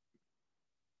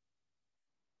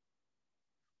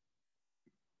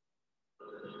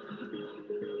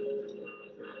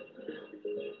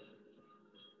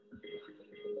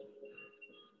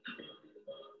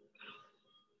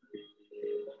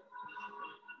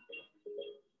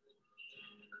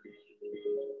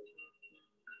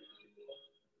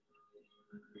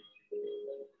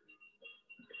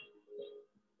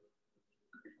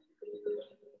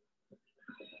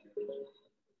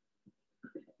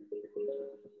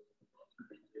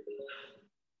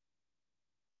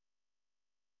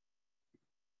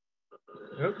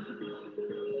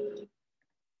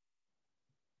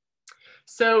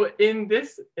 So in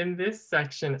this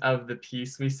section of the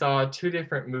piece, we saw two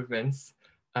different movements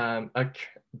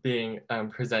being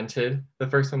presented. The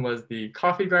first one was the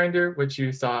coffee grinder, which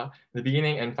you saw in the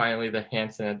beginning, and finally the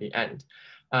handstand at the end.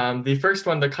 The first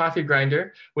one, the coffee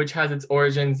grinder, which has its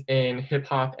origins in hip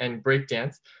hop and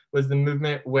breakdance, was the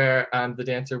movement where the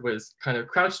dancer was kind of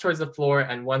crouched towards the floor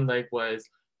and one leg was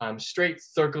straight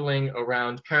circling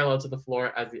around parallel to the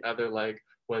floor as the other leg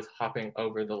was hopping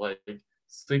over the leg,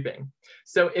 sweeping.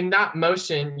 So in that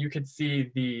motion, you could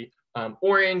see the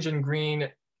orange and green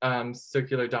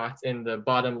circular dots in the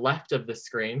bottom left of the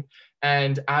screen.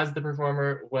 And as the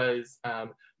performer was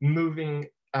moving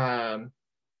the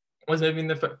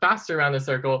foot faster around the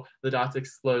circle, the dots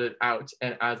exploded out.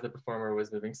 And as the performer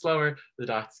was moving slower, the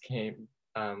dots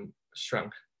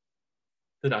shrunk.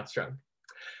 The dots shrunk.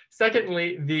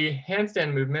 Secondly, the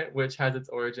handstand movement, which has its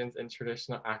origins in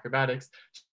traditional acrobatics,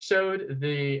 showed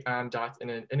the dots in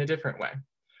a different way.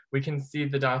 We can see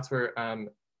the dots were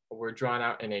drawn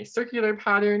out in a circular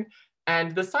pattern,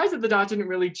 and the size of the dot didn't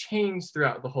really change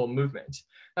throughout the whole movement.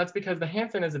 That's because the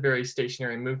handstand is a very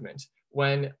stationary movement.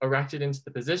 When erected into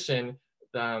the position,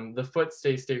 the foot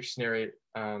stays stationary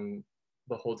the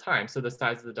whole time. So the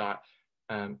size of the dot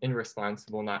in response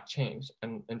will not change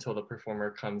until the performer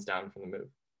comes down from the move.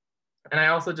 And I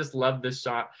also just love this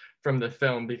shot from the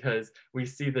film because we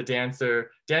see the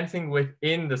dancer dancing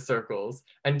within the circles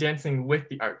and dancing with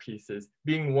the art pieces,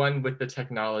 being one with the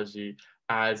technology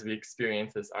as we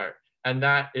experience this art. And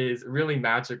that is really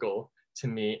magical to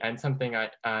me and something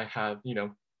I have,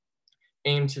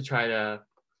 aimed to try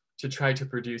to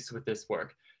produce with this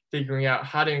work, figuring out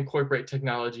how to incorporate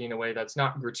technology in a way that's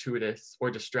not gratuitous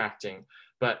or distracting,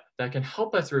 but that can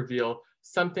help us reveal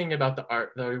something about the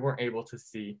art that we weren't able to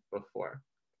see before.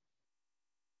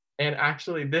 And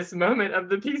actually, this moment of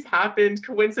the piece happened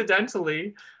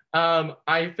coincidentally.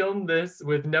 I filmed this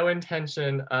with no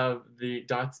intention of the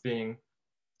dots being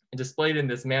displayed in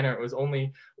this manner. It was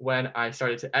only when I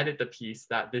started to edit the piece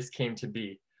that this came to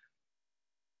be.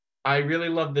 I really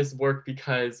love this work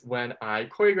because when I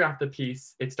choreograph the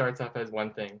piece, it starts off as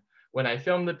one thing. When I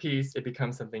film the piece, it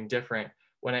becomes something different.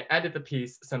 When I edit the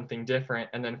piece, something different.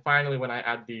 And then finally, when I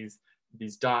add these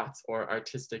dots or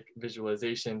artistic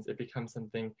visualizations, it becomes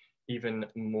something even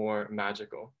more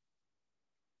magical.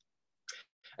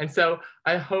 And so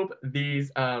I hope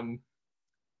these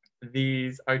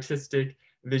artistic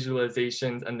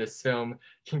visualizations and this film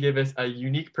can give us a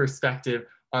unique perspective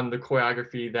on the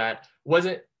choreography that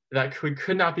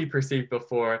could not be perceived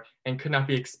before and could not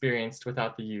be experienced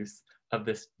without the use of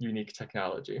this unique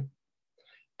technology.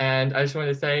 And I just want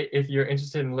to say, if you're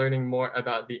interested in learning more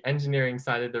about the engineering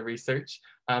side of the research,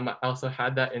 I also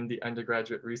had that in the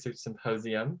Undergraduate Research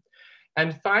Symposium.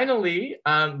 And finally,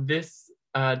 this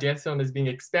dance film is being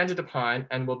expanded upon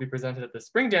and will be presented at the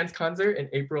Spring Dance Concert in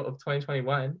April of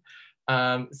 2021.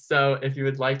 So if you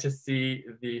would like to see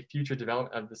the future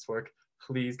development of this work,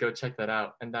 please go check that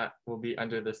out. And that will be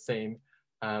under the same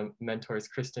mentors,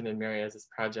 Kristen and Mary, as this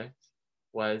project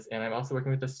was. And I'm also working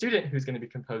with a student who's going to be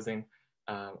composing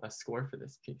a score for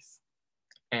this piece.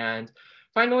 And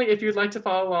finally, if you'd like to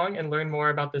follow along and learn more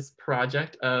about this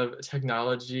project of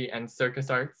technology and circus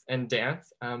arts and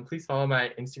dance, please follow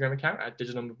my Instagram account at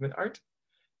Digital Movement Art.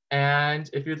 And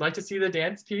if you'd like to see the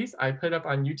dance piece, I put it up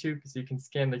on YouTube so you can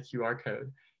scan the QR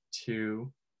code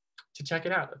to check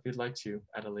it out if you'd like to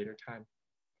at a later time.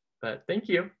 But thank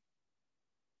you.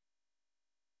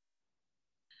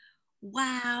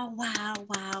 Wow, wow,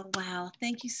 wow, wow.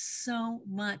 Thank you so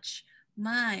much.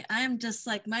 I am just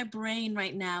like, my brain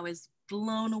right now is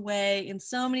blown away in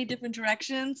so many different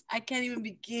directions. I can't even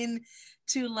begin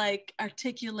to like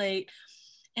articulate.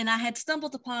 And I had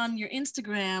stumbled upon your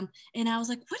Instagram and I was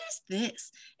like, what is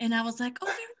this? And I was like, oh,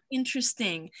 very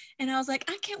interesting. And I was like,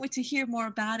 I can't wait to hear more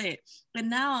about it. And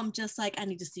now I'm just like, I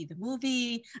need to see the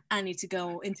movie. I need to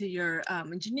go into your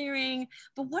engineering.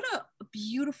 But what a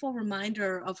beautiful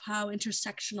reminder of how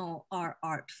intersectional our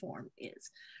art form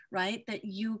is, right? That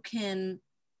you can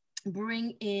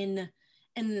bring in,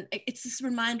 and it's this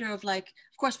reminder of like,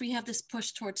 of course we have this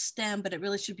push towards STEM, but it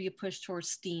really should be a push towards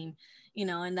STEAM,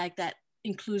 and like that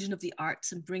inclusion of the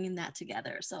arts and bringing that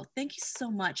together. So thank you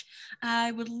so much.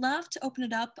 I would love to open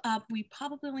it up. We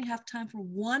probably only have time for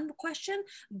one question,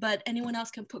 but anyone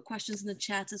else can put questions in the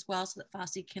chats as well so that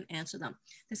Fosse can answer them.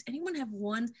 Does anyone have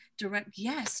one direct?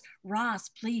 Yes, Ross,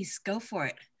 please go for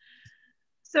it.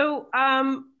 So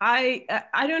I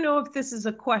don't know if this is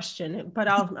a question, but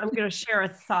I'm going to share a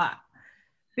thought.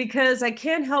 Because I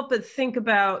can't help but think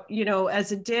about,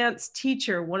 as a dance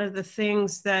teacher, one of the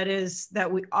things that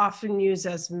we often use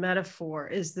as metaphor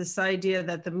is this idea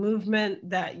that the movement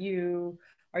that you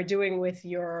are doing with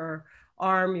your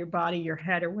arm, your body, your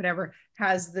head, or whatever,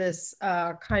 has this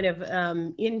kind of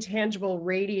intangible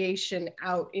radiation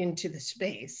out into the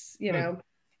space, you know?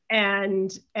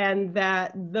 And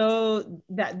that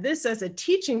this as a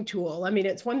teaching tool, I mean,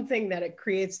 it's one thing that it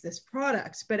creates this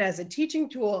product, but as a teaching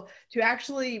tool to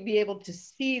actually be able to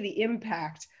see the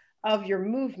impact of your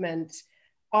movement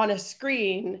on a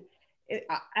screen,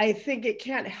 I think it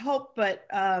can't help but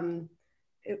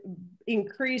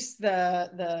increase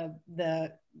the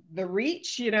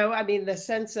reach, you know, I mean, the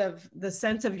sense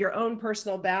of your own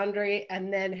personal boundary,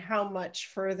 and then how much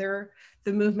further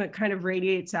the movement kind of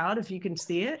radiates out if you can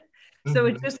see it. So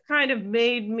it just kind of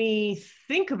made me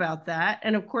think about that.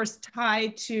 And of course,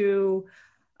 tied to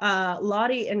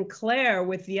Lottie and Claire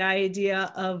with the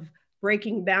idea of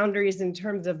breaking boundaries in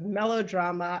terms of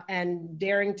melodrama and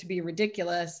daring to be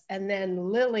ridiculous. And then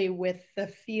Lilli with the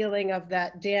feeling of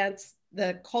that dance,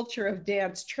 the culture of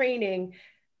dance training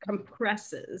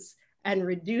compresses and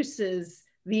reduces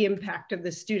the impact of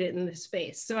the student in the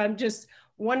space. So I'm just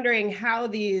wondering how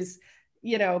these,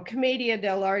 you know, Commedia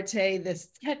dell'arte, this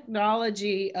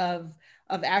technology of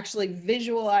actually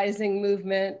visualizing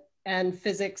movement and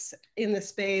physics in the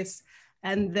space,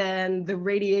 and then the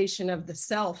radiation of the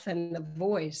self and the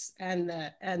voice and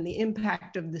the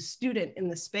impact of the student in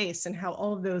the space, and how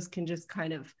all of those can just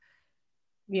kind of,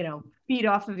 you know, feed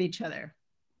off of each other.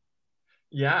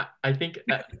 Yeah, I think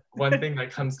one thing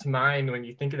that comes to mind when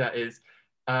you think of that is,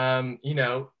 you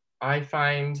know, I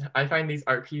find these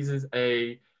art pieces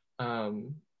a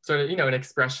sort of, you know, an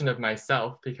expression of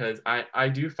myself, because I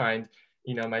do find,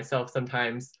 you know, myself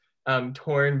sometimes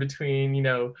torn between, you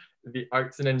know, the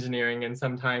arts and engineering, and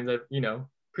sometimes I've, you know,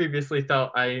 previously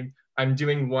felt I'm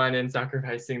doing one and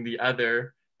sacrificing the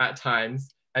other at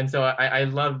times. And so I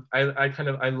love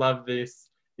these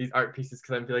art pieces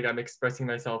because I feel like I'm expressing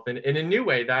myself in a new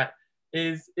way that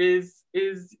is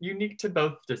unique to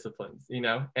both disciplines, you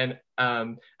know. And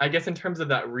I guess in terms of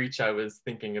that reach, I was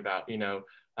thinking about, you know,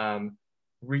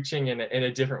 reaching in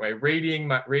a different way,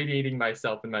 radiating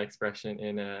myself and my expression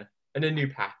in a new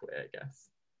pathway, I guess.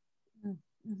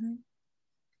 Mm-hmm.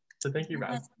 So thank you,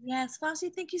 Rob. Yes,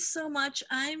 Fossey, thank you so much.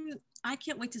 I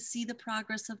can't wait to see the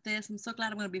progress of this. I'm so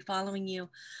glad I'm going to be following you.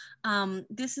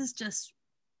 This is just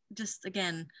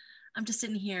again, I'm just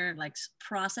sitting here like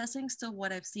processing still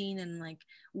what I've seen, and like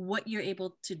what you're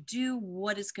able to do,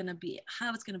 what it's going to be,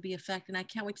 how it's going to be effective. And I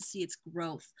can't wait to see its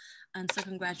growth. And so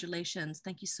congratulations.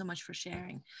 Thank you so much for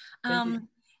sharing.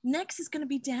 Next is going to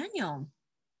be Daniel.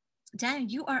 Daniel,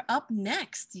 you are up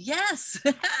next. Yes.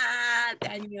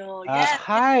 Daniel. Yes.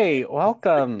 Hi,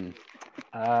 welcome.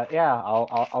 Yeah,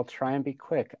 I'll try and be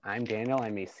quick. I'm Daniel.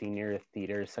 I'm a senior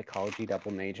theater psychology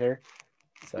double major.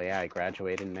 So yeah, I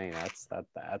graduated in May. That's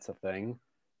a thing.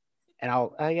 And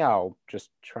I'll just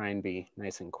try and be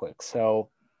nice and quick. So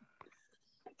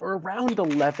for around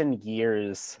 11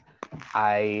 years,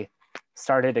 I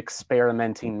started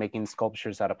experimenting making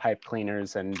sculptures out of pipe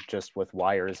cleaners and just with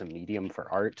wire as a medium for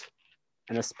art.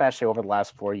 And especially over the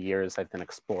last 4 years, I've been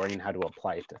exploring how to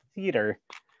apply it to theater.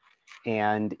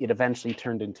 And it eventually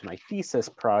turned into my thesis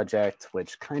project,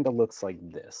 which kind of looks like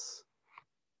this.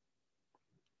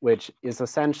 Which is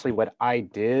essentially what I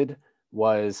did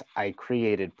was I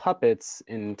created puppets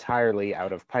entirely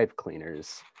out of pipe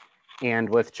cleaners. And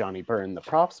with Johnny Byrne, the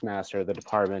props master of the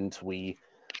department, we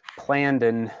planned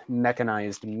and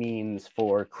mechanized means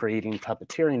for creating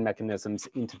puppeteering mechanisms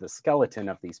into the skeleton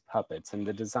of these puppets. And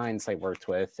the designs I worked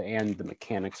with and the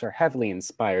mechanics are heavily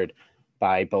inspired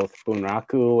by both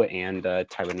bunraku and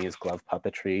Taiwanese glove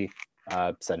puppetry,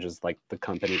 such as like the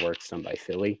company works done by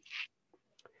Phillip.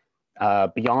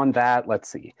 Beyond that, let's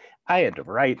see, I had to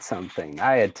write something.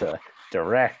 I had to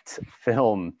direct,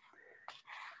 film,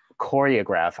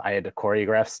 choreograph. I had to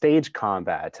choreograph stage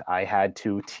combat. I had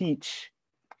to teach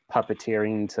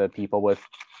puppeteering to people with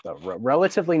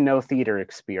relatively no theater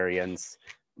experience.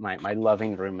 My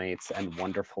loving roommates and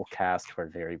wonderful cast were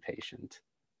very patient,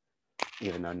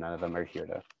 even though none of them are here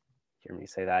to hear me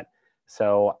say that.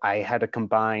 So I had to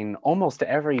combine almost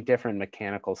every different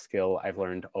mechanical skill I've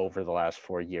learned over the last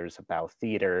 4 years about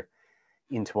theater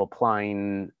into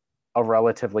applying a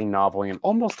relatively novel and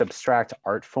almost abstract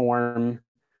art form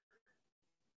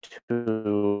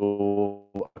to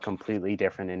a completely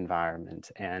different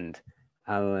environment. And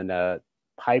I'm gonna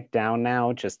pipe down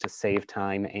now just to save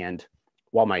time. And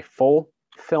while my full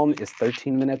film is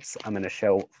 13 minutes, I'm gonna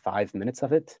show 5 minutes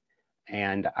of it.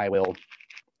 And I will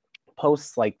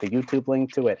post like the YouTube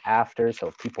link to it after. So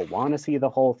if people wanna see the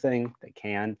whole thing, they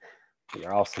can. They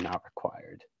are also not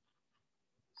required.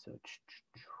 So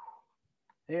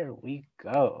there we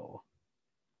go.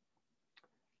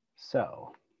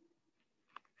 So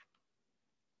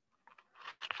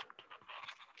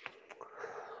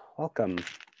Welcome.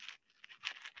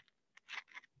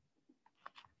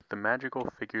 The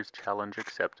magical figures challenge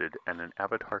accepted and an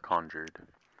avatar conjured.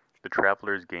 The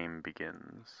traveler's game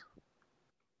begins.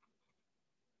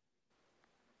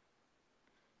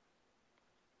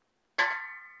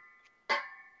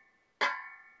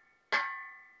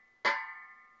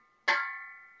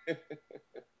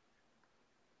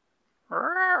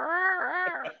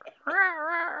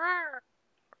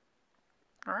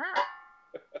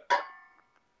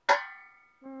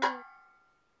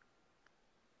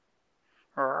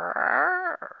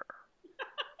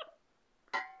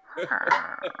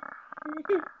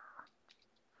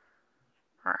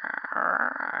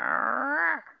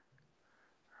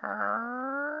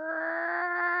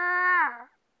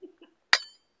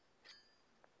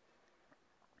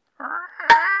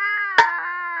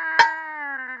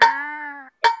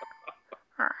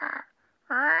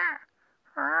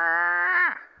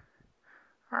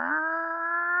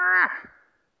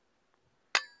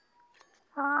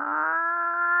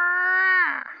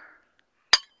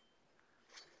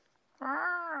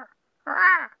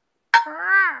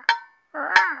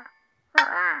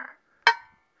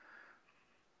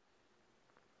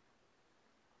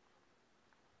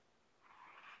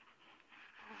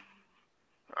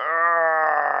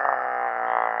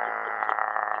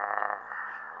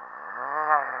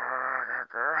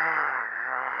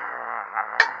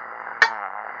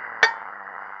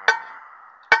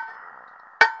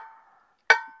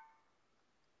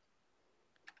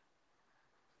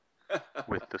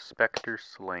 With the spectre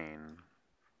slain,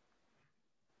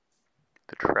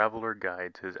 the traveler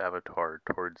guides his avatar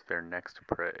towards their next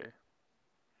prey.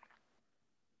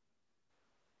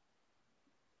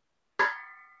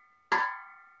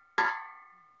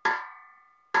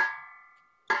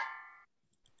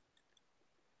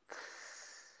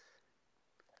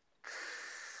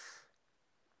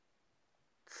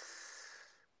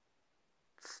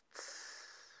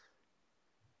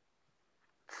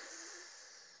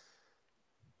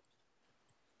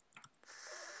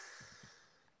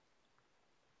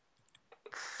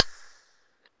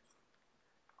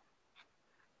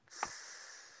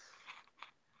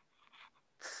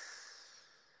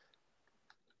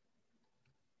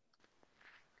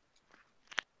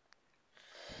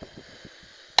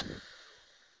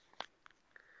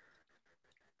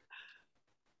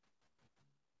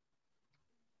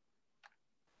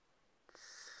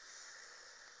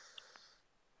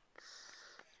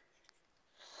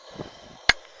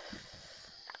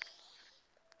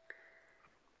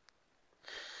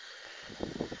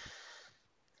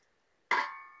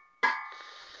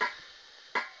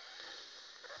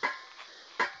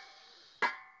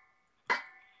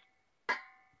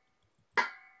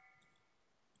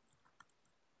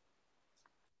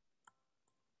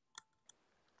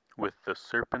 With the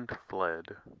serpent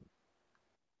fled,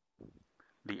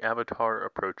 the avatar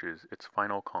approaches its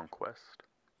final conquest.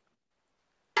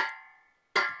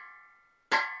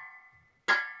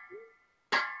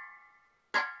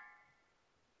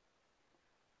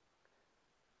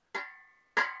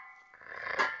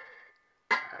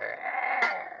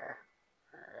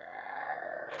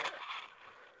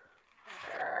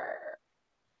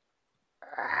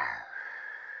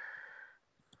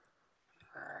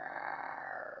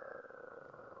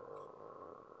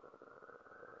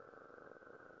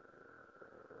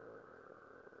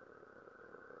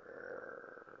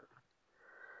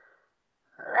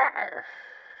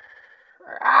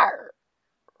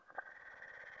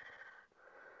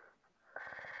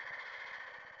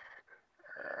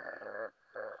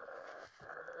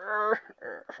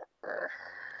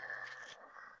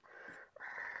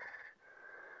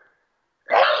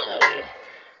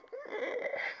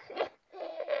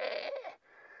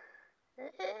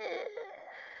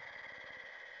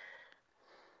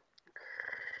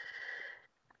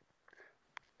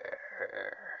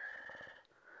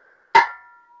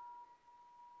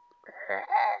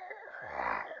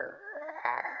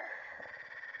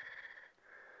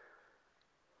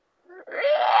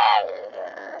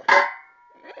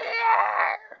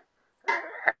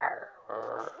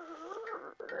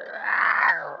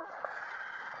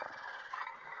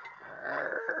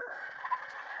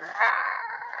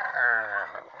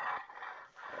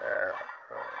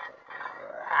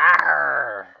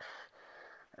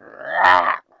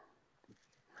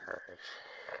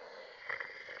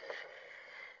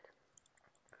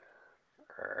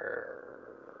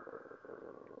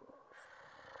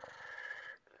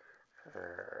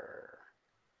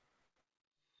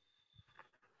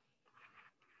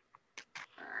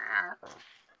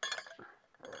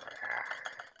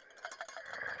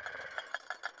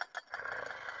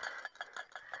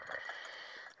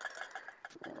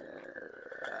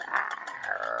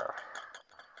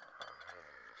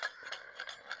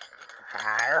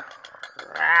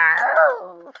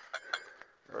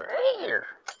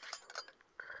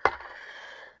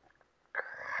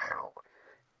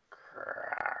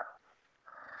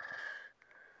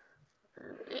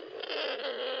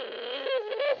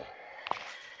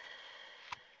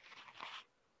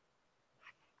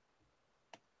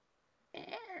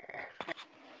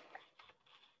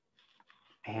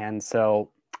 And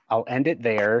so I'll end it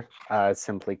there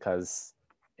simply because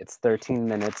it's 13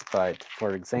 minutes, but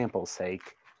for example's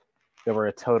sake, there were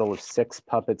a total of 6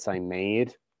 puppets I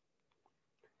made.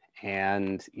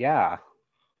 And yeah,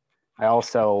 I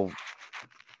also,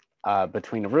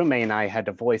 between a roommate and I, had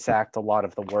to voice act a lot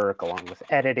of the work along with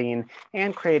editing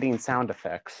and creating sound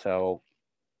effects. So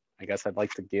I guess I'd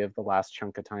like to give the last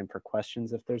chunk of time for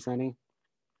questions if there's any.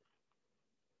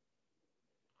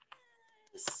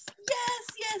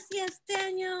 Yes,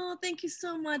 Daniel. Thank you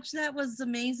so much. That was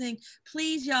amazing.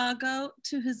 Please, y'all, go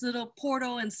to his little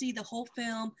portal and see the whole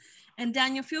film. And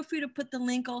Daniel, feel free to put the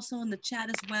link also in the chat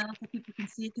as well so people can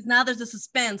see it, because now there's a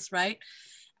suspense, right?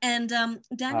 And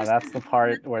Daniel, that's the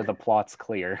part where the plot's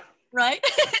clear. Right?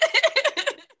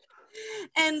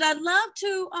 And I'd love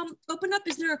to open up.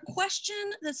 Is there a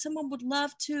question that someone would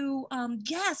love to?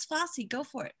 Yes, Fossey, go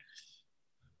for it.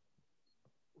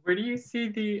 Where do you see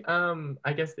the,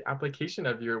 I guess, the application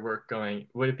of your work going?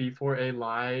 Would it be for a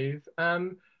live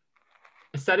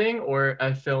setting or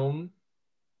a film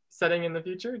setting in the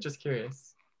future? Just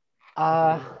curious.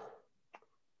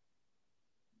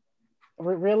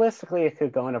 Realistically, it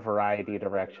could go in a variety of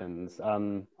directions.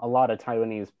 A lot of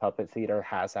Taiwanese puppet theater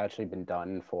has actually been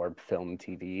done for film,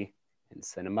 TV, and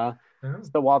cinema. Oh.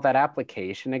 So while that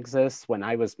application exists, when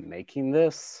I was making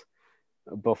this,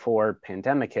 before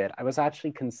pandemic hit, I was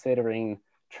actually considering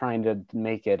trying to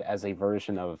make it as a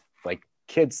version of like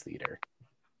kids theater,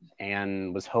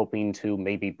 and was hoping to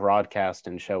maybe broadcast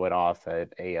and show it off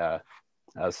at a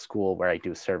school where I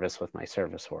do service with my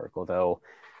service work. Although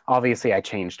obviously I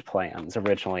changed plans.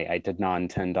 Originally, I did not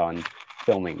intend on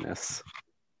filming this.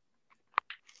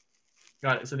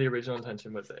 Got it. So the original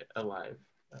intention was a live.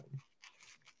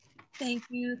 Thank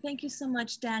you. Thank you so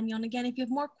much, Daniel. And again, if you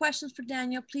have more questions for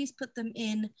Daniel, please put them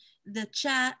in the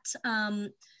chat.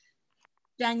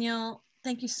 Daniel,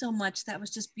 thank you so much. That was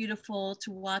just beautiful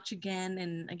to watch again.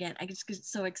 And again, I just get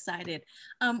so excited.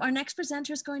 Our next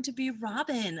presenter is going to be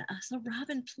Robin. So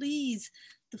Robin, please,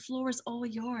 the floor is all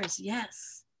yours.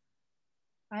 Yes.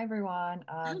 Hi, everyone.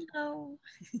 Hello.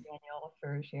 Daniel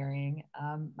for sharing.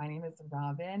 My name is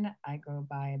Robin. I go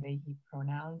by they, he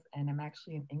pronouns, and I'm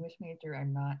actually an English major.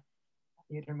 I'm not a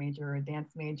theater major or a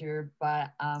dance major,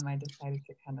 but I decided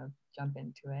to kind of jump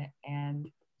into it.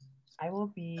 And I will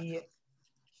be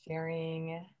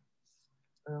sharing,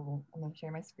 I'm going to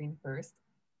share my screen first.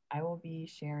 I will be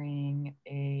sharing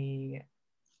a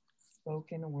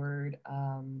spoken word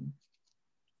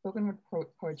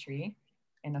poetry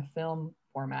in a film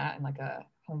format, in like a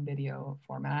home video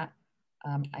format.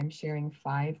 I'm sharing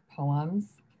 5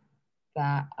 poems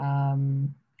that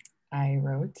I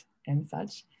wrote and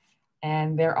such.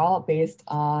 And they're all based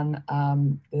on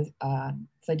this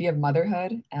idea of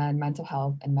motherhood and mental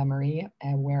health and memory,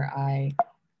 and where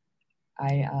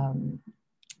I'm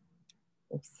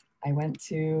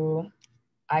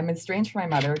estranged from my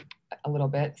mother a little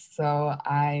bit. So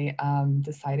I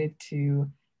decided to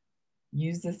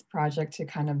use this project to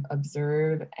kind of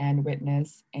observe and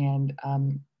witness and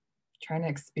trying to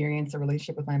experience a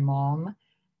relationship with my mom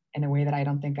in a way that I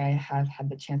don't think I have had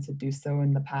the chance to do so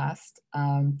in the past,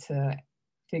 to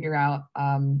figure out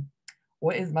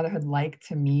what is motherhood like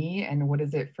to me and what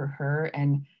is it for her.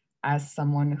 And as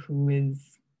someone who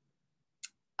is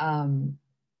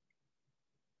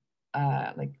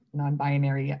like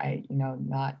non-binary, I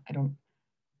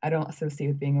don't associate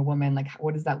with being a woman. Like,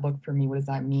 what does that look for me? What does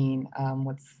that mean?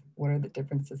 What are the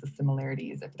differences, the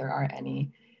similarities, if there are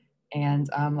any? And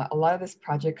a lot of this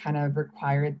project kind of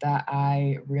required that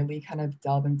I really kind of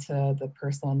delve into the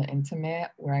personal and the intimate,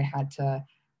 where I had to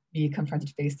be confronted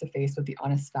face to face with the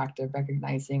honest fact of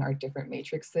recognizing our different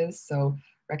matrices. So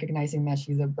recognizing that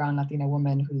she's a brown Latina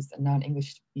woman who's a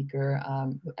non-English speaker,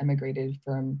 who emigrated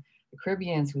from the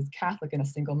Caribbean, who's Catholic and a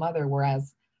single mother,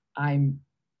 whereas I'm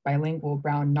bilingual,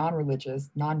 brown, non-religious,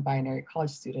 non-binary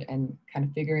college student, and kind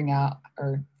of figuring out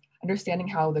or understanding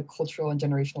how the cultural and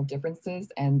generational differences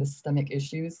and the systemic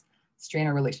issues strain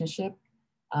our relationship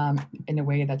in a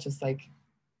way that just like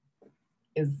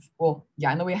is, well,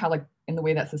 yeah, in the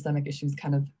way that systemic issues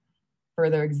kind of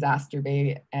further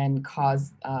exacerbate and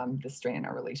cause the strain in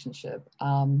our relationship.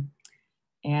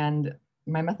 And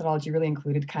my methodology really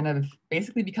included kind of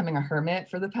basically becoming a hermit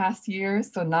for the past year.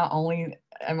 So not only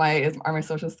are my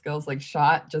social skills like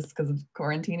shot just because of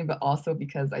quarantine, but also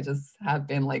because I just have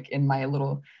been like in my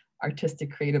little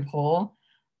artistic creative hole.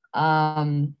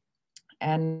 And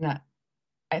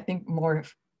I think more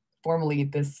formally,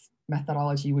 this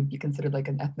methodology would be considered like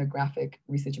an ethnographic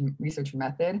research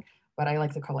method, but I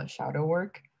like to call it shadow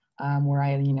work, where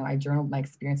I journaled my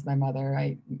experience with my mother.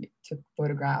 I took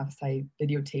photographs, I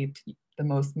videotaped the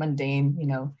most mundane,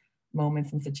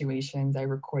 moments and situations. I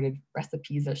recorded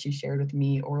recipes that she shared with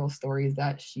me, oral stories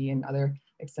that she and other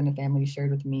extended family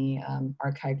shared with me,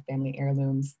 archived family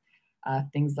heirlooms,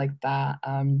 things like that.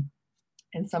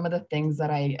 And some of the things that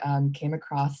I came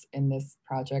across in this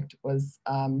project was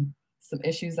some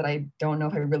issues that I don't know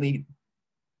if I really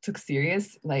took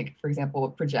serious, like for example,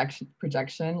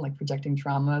 projection, like projecting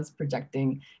traumas,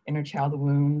 projecting inner child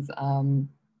wounds.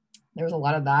 There was a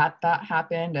lot of that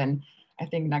happened. And I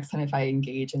think next time if I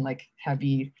engage in like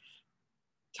heavy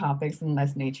topics in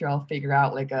this nature, I'll figure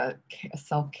out like a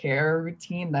self-care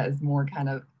routine that is more kind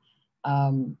of,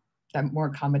 that more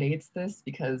accommodates this,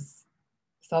 because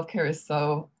self-care is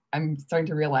so, I'm starting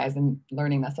to realize and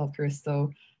learning that self-care is so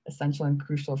essential and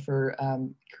crucial for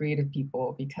creative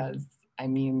people, because I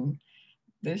mean,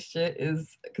 this shit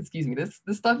is, excuse me, this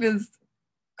stuff is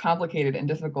complicated and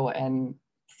difficult and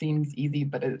seems easy,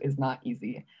 but it is not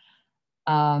easy.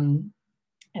 And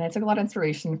I took a lot of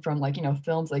inspiration from like, you know,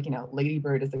 films like, you know, Lady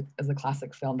Bird is a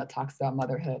classic film that talks about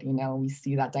motherhood. You know, we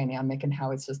see that dynamic and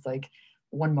how it's just like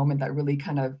one moment that really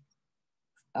kind of,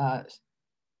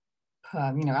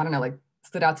 you know, I don't know, like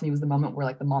stood out to me was the moment where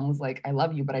like the mom was like, I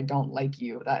love you, but I don't like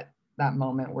you. That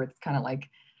moment where it's kind of like,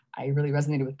 I really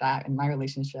resonated with that in my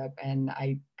relationship. And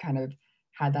I kind of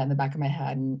had that in the back of my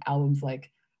head. And albums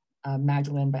like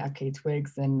Magdalene by F.K.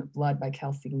 Twigs and Blood by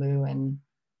Kelsey Lou, and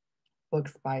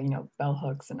books by, you know, Bell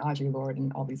Hooks and Audre Lorde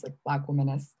and all these like Black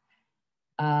womanists.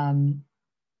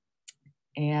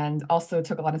 And also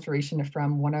took a lot of inspiration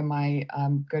from one of my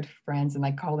good friends, and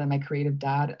I call him my creative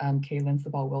dad, Kaylin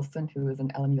Sabal Wilson, who is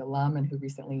an LMU alum and who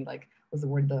recently like was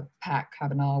awarded the Pat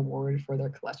Kavanaugh Award for their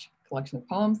collection of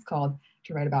poems called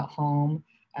To Write About Home.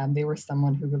 They were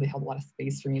someone who really held a lot of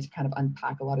space for me to kind of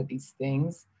unpack a lot of these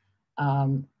things.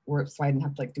 So I didn't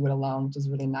have to like do it alone, which was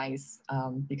really nice,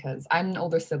 because I'm an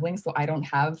older sibling, so I don't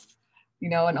have, you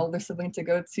know, an older sibling to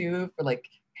go to for like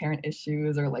parent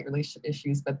issues or like relationship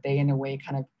issues, but they in a way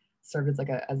kind of served as like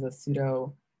as a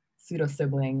pseudo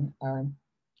sibling. And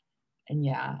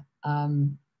yeah,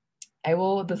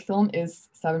 the film is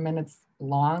 7 minutes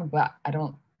long, but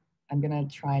I'm gonna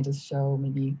try and just show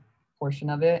maybe a portion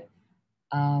of it.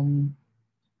 And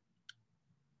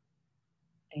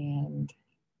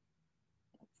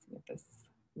let's see if this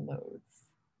loads.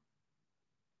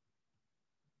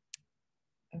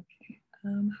 Okay,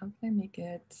 how can I make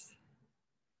it?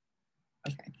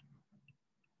 Okay.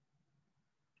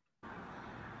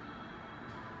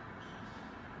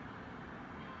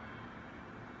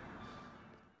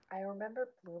 I remember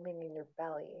blooming in your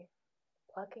belly,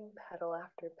 plucking petal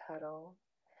after petal.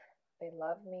 They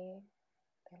love me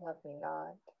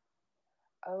not.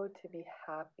 Oh, to be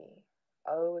happy.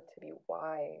 Oh, to be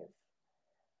wise.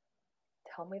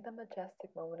 Tell me the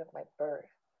majestic moment of my birth.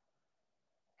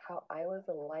 How I was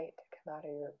a light to come out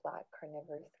of your black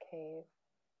carnivorous cave.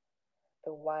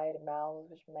 The wide mouths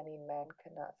which many men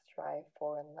could not strive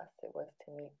for unless it was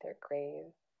to meet their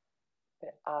grave.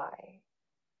 But I,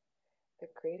 the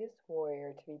greatest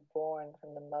warrior to be born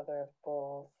from the mother of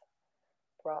bulls,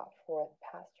 brought forth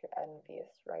past your envious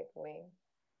right wing,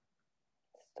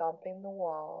 stomping the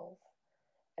walls,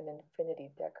 and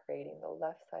infinity decorating the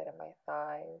left side of my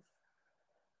thighs,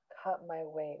 cut my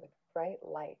way with bright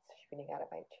lights shooting out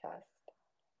of my chest.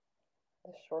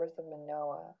 The shores of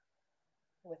Manoa,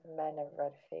 with men of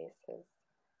red faces,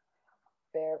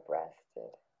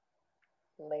 bare-breasted,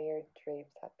 layered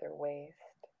drapes at their waist.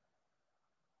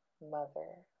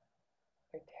 Mother,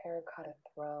 your terracotta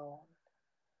throne,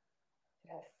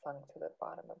 it has sunk to the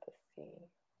bottom of the sea.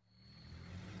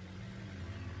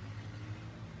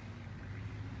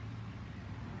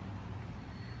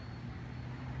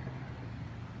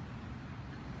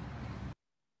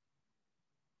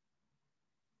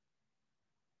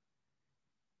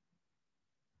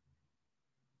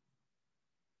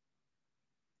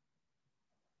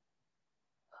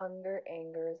 Hunger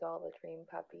angers all the dream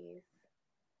puppies,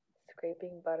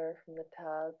 scraping butter from the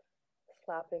tub,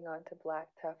 slapping onto black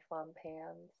Teflon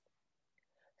pans.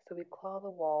 So we claw the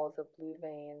walls of blue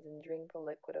veins and drink the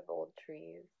liquid of old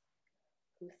trees.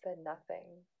 Who said nothing?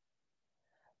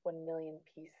 1,000,000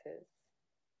 pieces.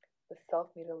 The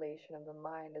self-mutilation of the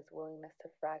mind is willingness to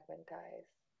fragmentize.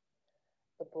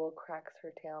 The bull cracks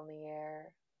her tail in the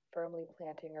air, firmly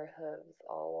planting her hooves,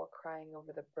 all while crying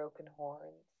over the broken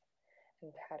horns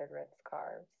and tattered red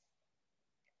scarves.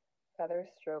 Feathers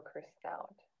stroke her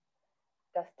snout,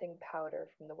 dusting powder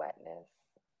from the wetness.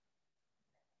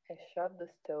 I shove the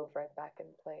stove right back in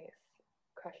place,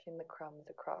 crushing the crumbs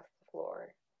across the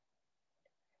floor.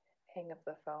 Hang up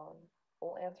the phone.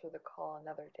 We'll answer the call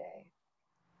another day.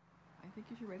 I think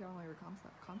you should write down all your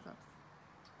concepts. I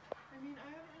mean, I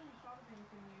haven't really thought of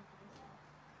anything new for this one.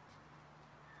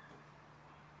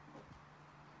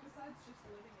 it's just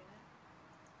living in it.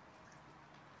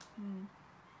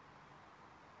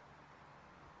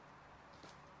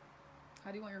 How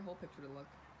do you want your whole picture to look?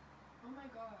 Oh my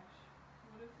gosh.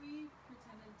 What if we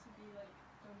pretended to be like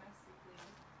domestically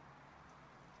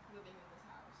living in this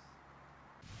house?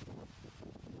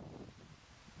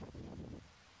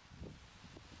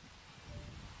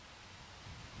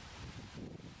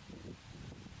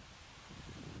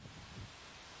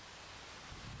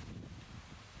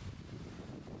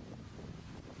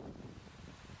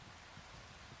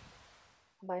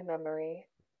 My memory,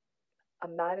 a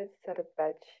matted set of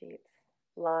bed sheets,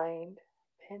 lined,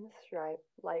 pinstripe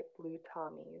light blue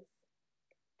Tommies,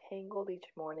 tangled each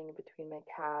morning between my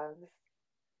calves,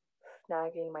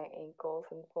 snagging my ankles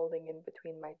and folding in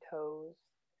between my toes,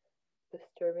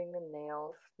 disturbing the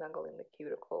nails, snuggling the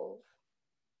cuticles.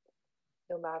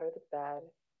 No matter the bed,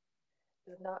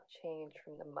 does not change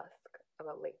from the musk of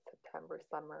a late September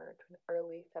summer to an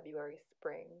early February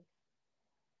spring,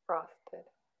 frosted.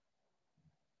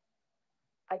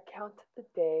 I counted the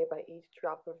day by each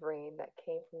drop of rain that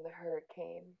came from the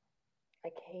hurricane.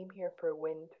 I came here for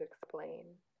wind to explain,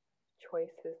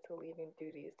 choices to leaving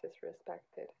duties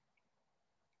disrespected.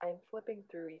 I'm flipping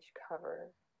through each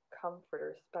cover,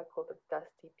 comforter speckled with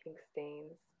dusty pink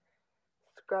stains,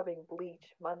 scrubbing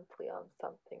bleach monthly on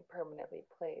something permanently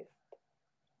placed.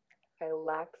 I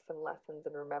lack some lessons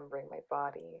in remembering my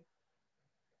body.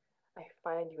 I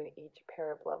find you in each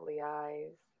pair of lovely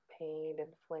eyes, pained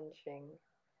and flinching,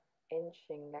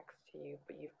 inching next to you,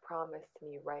 but you've promised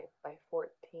me right by 14.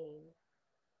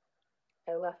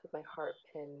 I left with my heart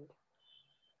pinned,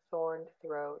 thorned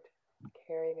throat,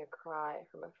 carrying a cry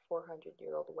from a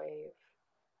 400-year-old wave,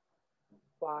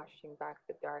 washing back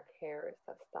the dark hairs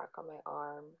that stuck on my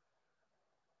arm,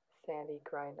 sandy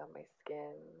grind on my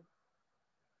skin,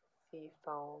 sea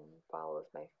foam follows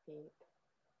my feet,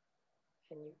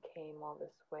 and you came all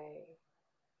this way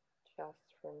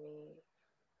just for me.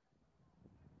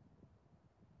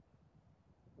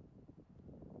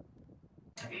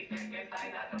 Dicen que esta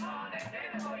isla se pone, ¿qué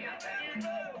le voy a hacer?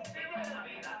 Vivo la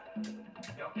vida,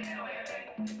 yo quiero beber.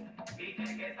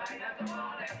 Dicen que esta isla se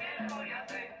pone, ¿qué le voy a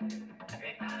hacer?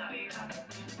 Esta es la vida,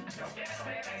 yo quiero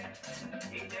beber.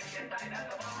 Dicen que esta isla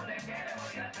se pone, ¿qué le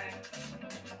voy a hacer?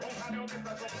 Con jaleo de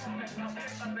saxofones, la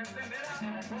fiesta se encenderá.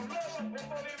 Con globos, con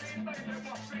bolivita y llevo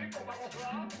así para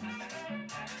gozar.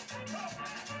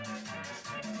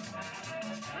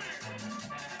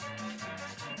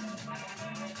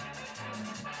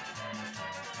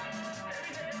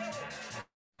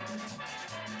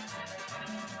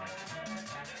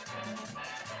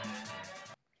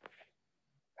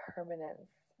 Permanence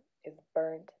is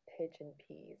burnt pigeon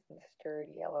peas and stirred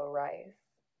yellow rice,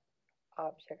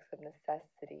 objects of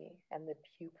necessity and the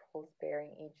pupils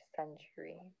bearing each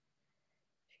century.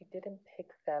 She didn't pick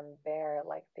them bare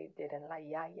like they did in La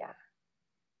Yaya.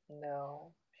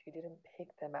 No, she didn't pick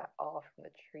them at all from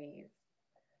the trees.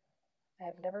 I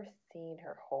have never seen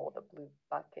her hold a blue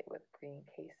bucket with green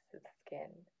cases of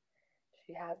skin.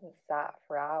 She hasn't sat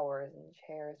for hours in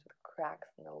chairs with cracks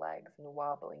in the legs and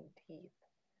wobbling teeth.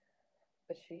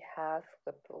 But she has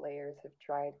flipped the layers of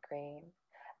dried grain,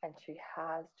 and she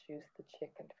has juiced the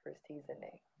chicken for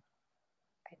seasoning.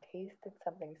 I tasted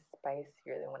something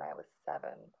spicier than when I was 7.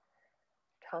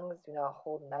 Tongues do not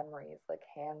hold memories like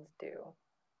hands do.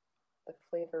 The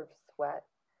flavor of sweat,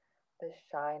 the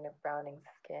shine of browning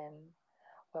skin,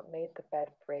 what made the bed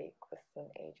break was some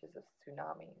ages of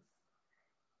tsunamis.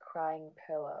 Crying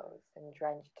pillows and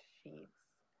drenched sheets,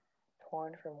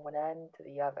 torn from one end to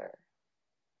the other,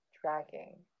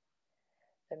 dragging.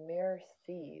 The mirror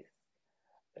sees,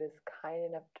 but is kind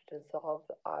enough to dissolve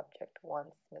the object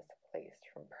once misplaced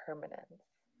from permanence.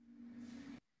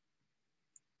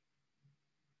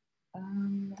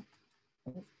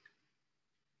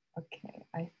 Okay,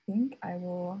 I think I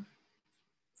will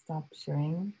stop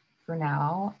sharing for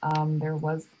now. There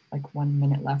was like 1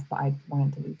 minute left, but I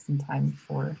wanted to leave some time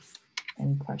for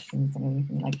any questions and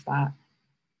anything like that.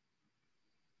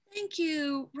 Thank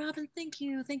you, Robin. Thank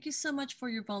you. Thank you so much for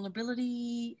your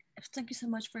vulnerability. Thank you so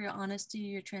much for your honesty,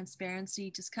 your transparency,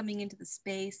 just coming into the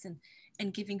space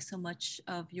and giving so much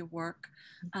of your work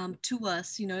to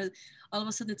us. You know, all of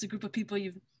a sudden it's a group of people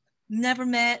you've never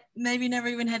met, maybe never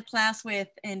even had class with,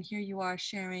 and here you are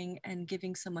sharing and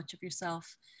giving so much of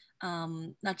yourself,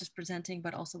 not just presenting,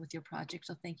 but also with your project.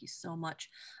 So thank you so much.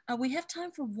 We have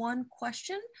time for one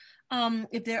question.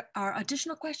 If there are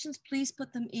additional questions, please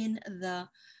put them in the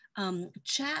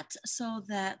chat so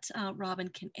that Robin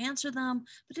can answer them.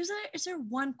 But is there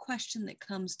one question that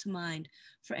comes to mind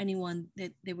for anyone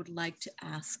that they would like to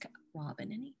ask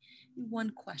Robin? Any one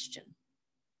question?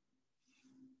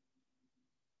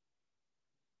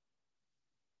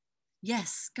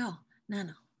 Yes, go,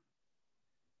 Nano.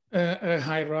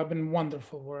 Hi, Robin.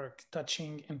 Wonderful work,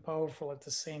 touching and powerful at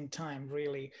the same time,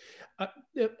 really.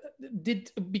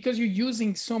 Because you're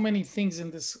using so many things in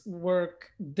this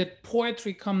work, did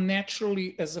poetry come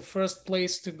naturally as a first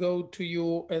place to go to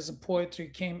you, as a poetry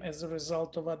came as a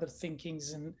result of other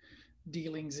thinkings and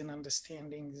dealings and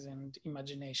understandings and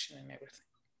imagination and everything?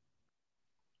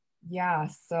 Yeah,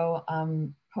 so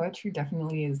poetry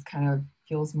definitely is kind of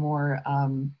feels more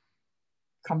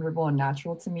comfortable and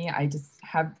natural to me. I just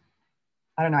have,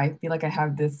 I don't know, I feel like I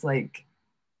have this like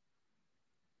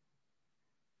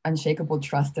unshakable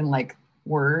trust in like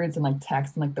words and like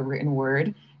text and like the written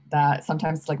word that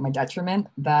sometimes it's like my detriment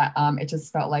that it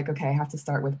just felt like, okay, I have to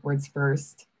start with words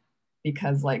first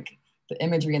because like the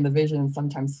imagery and the vision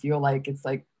sometimes feel like it's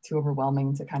like too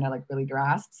overwhelming to kind of like really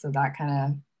grasp. So that kind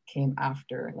of came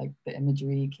after, like the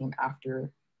imagery came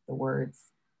after the words.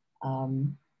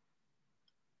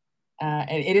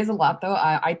 And it is a lot though.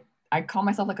 I call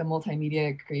myself like a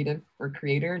multimedia creative or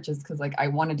creator just because like I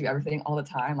want to do everything all the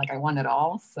time. Like I want it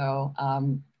all. So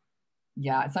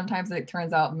yeah, sometimes it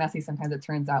turns out messy. Sometimes it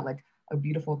turns out like a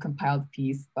beautiful compiled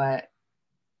piece, but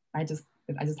I just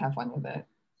have fun with it.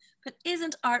 But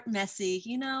isn't art messy?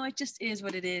 You know, it just is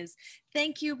what it is.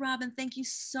 Thank you, Robin. Thank you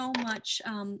so much.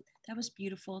 That was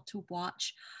beautiful to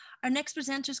watch. Our next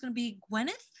presenter is going to be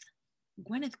Gwyneth.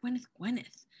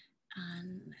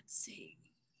 And let's see.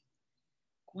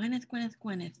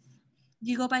 Gwyneth.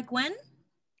 You go by Gwen?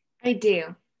 I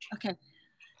do. Okay.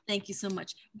 Thank you so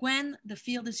much. Gwen, the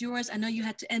field is yours. I know you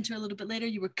had to enter a little bit later.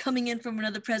 You were coming in from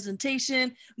another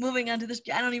presentation, moving on to this.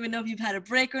 I don't even know if you've had a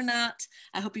break or not.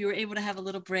 I hope you were able to have a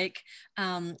little break.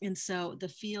 And so the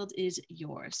field is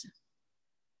yours.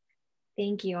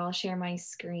 Thank you. I'll share my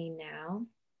screen now.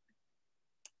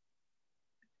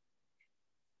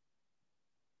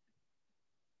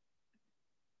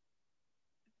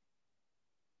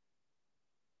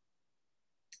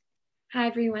 Hi,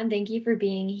 everyone. Thank you for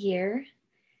being here.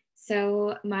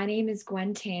 So my name is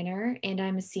Gwen Tanner, and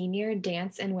I'm a senior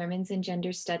dance and women's and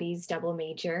gender studies double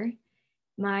major.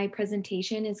 My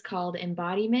presentation is called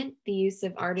Embodiment, the Use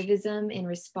of Artivism in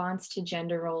Response to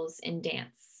Gender Roles in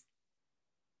Dance.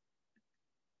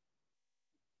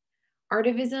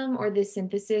 Artivism, or the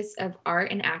synthesis of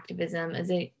art and activism,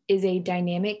 is a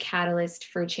dynamic catalyst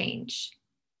for change.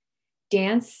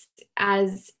 Dance,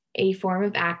 as a form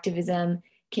of activism,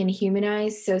 can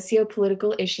humanize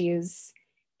socio-political issues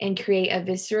and create a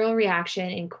visceral reaction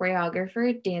in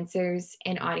choreographer, dancers,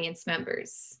 and audience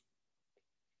members.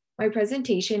 My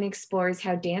presentation explores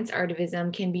how dance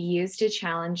artivism can be used to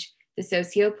challenge the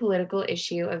socio-political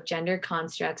issue of gender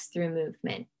constructs through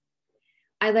movement.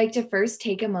 I'd like to first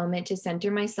take a moment to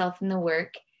center myself in the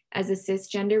work as a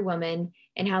cisgender woman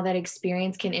and how that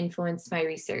experience can influence my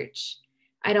research.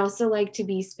 I'd also like to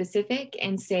be specific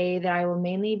and say that I will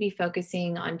mainly be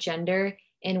focusing on gender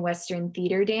in Western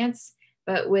theater dance,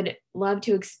 but would love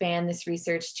to expand this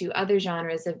research to other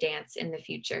genres of dance in the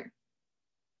future.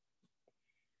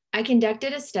 I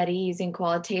conducted a study using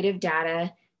qualitative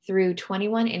data through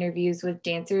 21 interviews with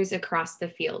dancers across the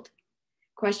field.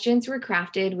 Questions were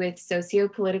crafted with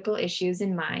socio-political issues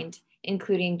in mind,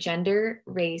 including gender,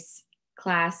 race,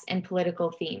 class, and political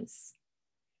themes.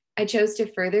 I chose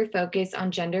to further focus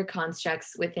on gender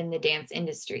constructs within the dance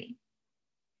industry.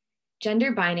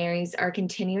 Gender binaries are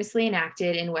continuously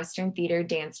enacted in Western theater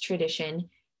dance tradition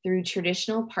through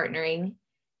traditional partnering,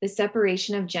 the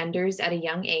separation of genders at a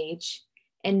young age,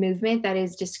 and movement that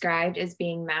is described as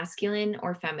being masculine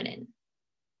or feminine.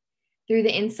 Through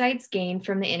the insights gained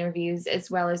from the interviews,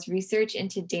 as well as research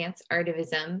into dance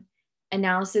artivism,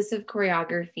 analysis of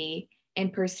choreography,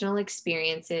 and personal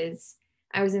experiences,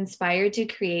 I was inspired to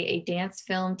create a dance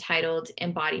film titled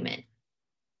Embodiment.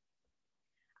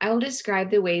 I will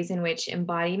describe the ways in which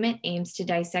embodiment aims to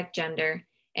dissect gender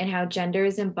and how gender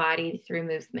is embodied through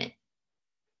movement.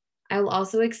 I will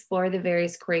also explore the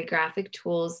various choreographic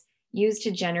tools used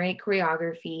to generate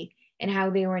choreography and how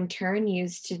they were in turn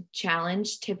used to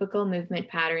challenge typical movement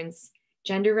patterns,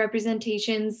 gender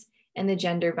representations, and the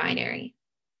gender binary.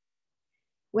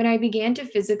 When I began to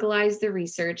physicalize the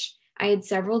research, I had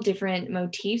several different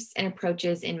motifs and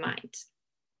approaches in mind.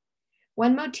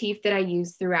 One motif that I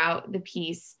used throughout the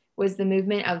piece was the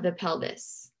movement of the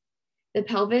pelvis. The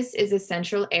pelvis is a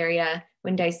central area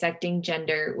when dissecting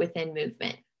gender within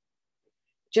movement.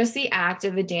 Just the act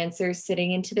of a dancer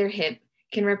sitting into their hip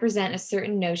can represent a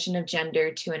certain notion of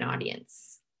gender to an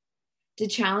audience. To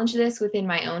challenge this within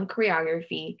my own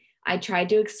choreography, I tried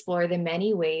to explore the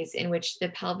many ways in which the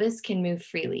pelvis can move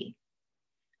freely.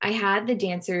 I had the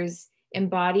dancers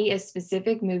embody a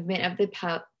specific movement of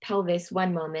the pelvis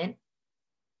one moment,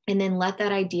 and then let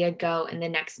that idea go in the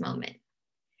next moment.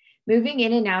 Moving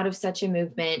in and out of such a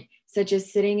movement, such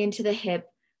as sitting into the hip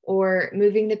or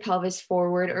moving the pelvis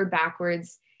forward or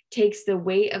backwards, takes the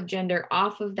weight of gender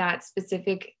off of that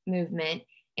specific movement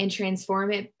and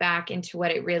transform it back into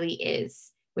what it really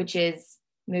is, which is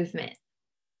movement.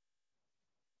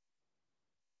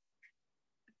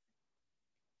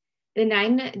 The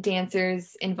 9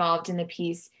 dancers involved in the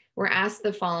piece were asked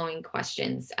the following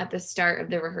questions at the start of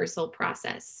the rehearsal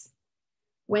process.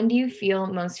 When do you feel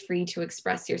most free to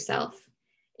express yourself?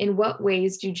 In what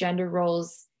ways do gender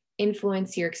roles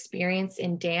influence your experience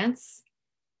in dance?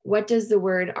 What does the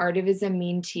word artivism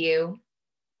mean to you?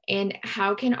 And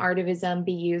how can artivism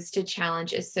be used to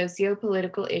challenge a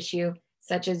socio-political issue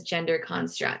such as gender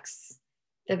constructs?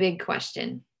 The big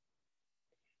question.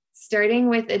 Starting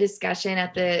with a discussion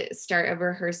at the start of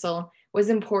rehearsal was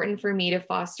important for me to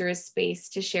foster a space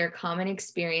to share common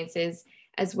experiences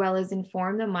as well as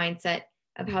inform the mindset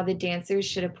of how the dancers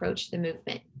should approach the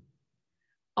movement.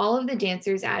 All of the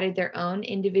dancers added their own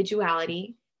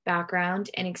individuality, background,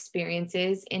 and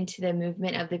experiences into the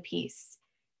movement of the piece,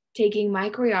 taking my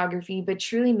choreography but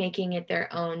truly making it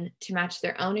their own to match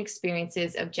their own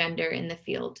experiences of gender in the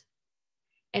field,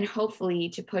 and hopefully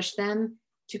to push them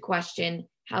to question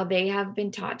how they have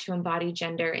been taught to embody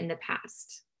gender in the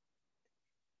past.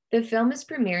 The film is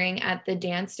premiering at the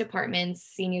dance department's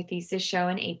senior thesis show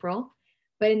in April,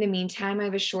 but in the meantime, I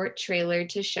have a short trailer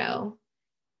to show.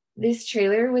 This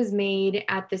trailer was made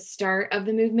at the start of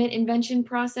the movement invention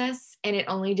process, and it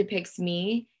only depicts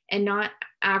me and not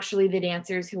actually the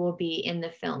dancers who will be in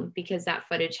the film because that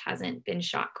footage hasn't been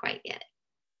shot quite yet.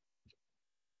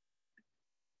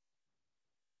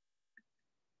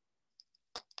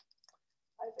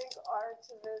 I think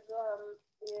artivism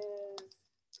is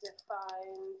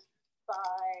defined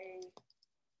by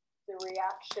the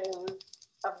reaction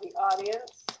of the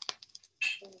audience,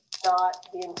 not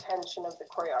the intention of the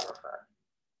choreographer.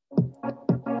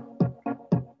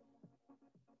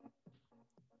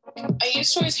 I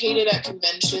used to always hate it at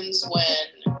conventions when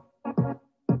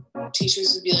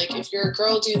teachers would be like, if you're a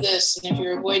girl, do this, and if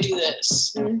you're a boy, do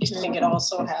this. I think it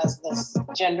also has this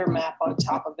gender map on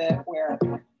top of it where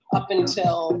up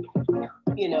until,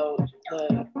 you know,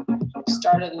 the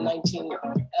start of the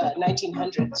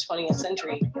 1900s, 20th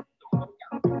century,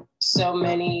 so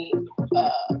many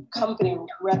company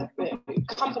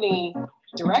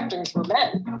directors were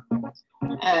men,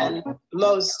 and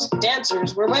most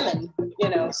dancers were women, you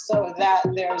know, so that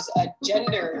there's a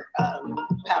gender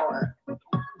power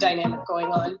dynamic going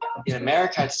on. In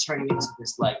America, it's turning into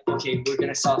this, like, okay, we're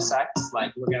gonna sell sex,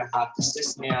 like, we're gonna have the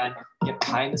cis man get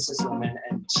behind the cis woman,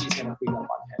 and she's gonna beat up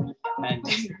on him. And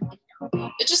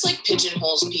it just like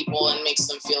pigeonholes people and makes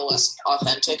them feel less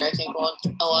authentic, I think,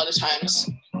 a lot of times.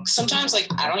 Sometimes, like,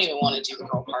 I don't even want to do the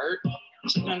girl part.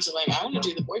 Sometimes I'm like, I want to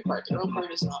do the boy part. The girl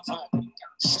part is not fun.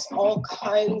 There's all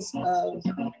kinds of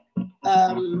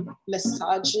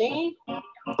misogyny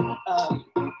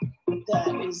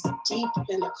that is deep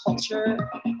in the culture.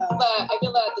 But I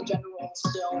feel that the gender role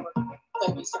still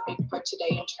plays a big part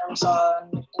today in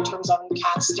terms of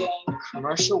casting.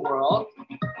 Commercial world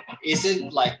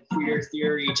isn't like queer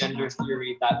theory, gender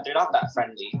theory, that they're not that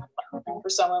friendly. For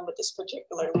someone with this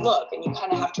particular look, and you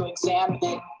kind of have to examine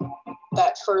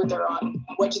that further on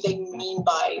what do they mean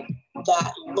by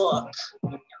that look.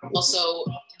 Also,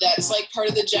 that's like part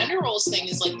of the gender roles thing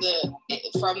is like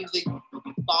from the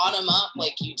bottom up,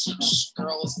 like you teach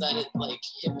girls that it like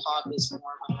hip hop is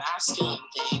more of a masculine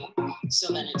thing,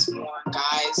 so then it's more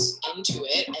guys into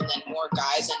it, and then more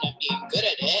guys end up being good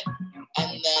at it,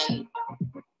 and then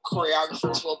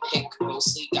choreographers will pick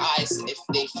mostly guys if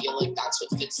they feel like that's what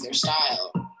fits their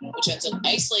style, which ends up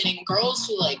isolating girls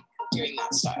who like doing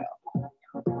that style.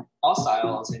 All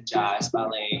styles in jazz,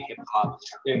 ballet, hip hop,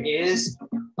 there is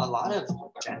a lot of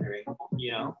gendering,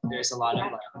 you know, there's a lot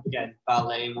of, like, again,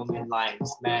 ballet, women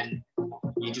lines, men,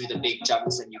 you do the big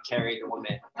jumps and you carry the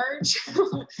woman.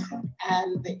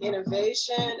 And the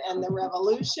innovation and the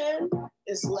revolution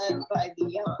is led by the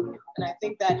young. And I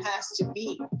think that has to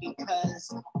be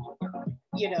because,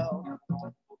 you know,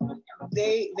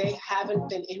 they haven't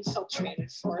been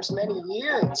infiltrated for as many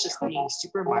years. It's just being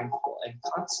super mindful and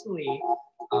constantly,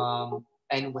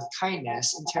 and with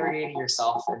kindness, interrogating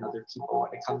yourself and other people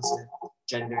when it comes to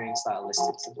gendering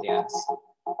stylistics of dance.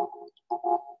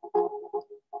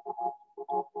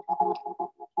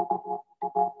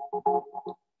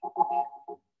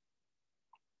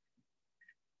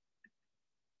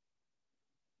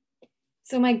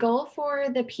 So my goal for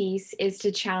the piece is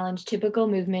to challenge typical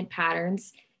movement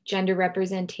patterns, gender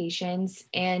representations,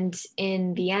 and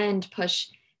in the end, push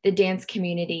the dance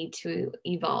community to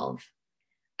evolve.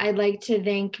 I'd like to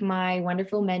thank my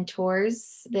wonderful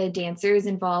mentors, the dancers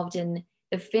involved in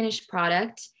the finished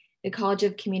product, the College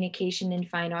of Communication and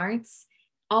Fine Arts,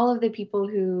 all of the people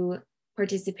who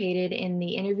participated in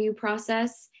the interview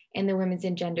process, and the Women's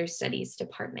and Gender Studies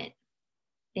Department.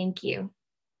 Thank you.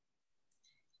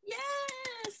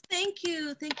 Yes, thank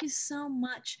you. Thank you so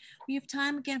much. We have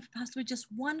time again for possibly just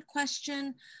one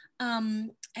question.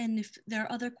 And if there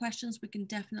are other questions, we can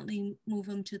definitely move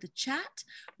them to the chat.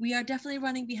 We are definitely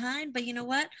running behind, but you know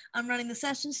what? I'm running the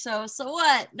session, so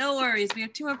what? No worries. We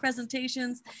have 2 more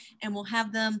presentations and we'll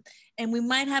have them. And we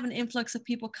might have an influx of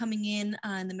people coming in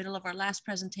the middle of our last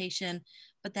presentation,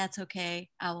 but that's okay.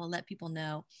 I will let people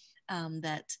know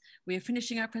that we are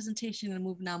finishing our presentation and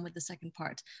moving on with the second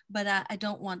part. But I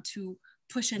don't want to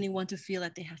push anyone to feel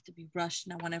that they have to be rushed,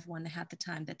 and I want everyone to have the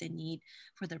time that they need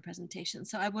for their presentation.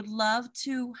 So I would love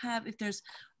to have, if there's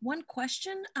one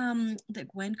question that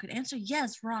Gwen could answer.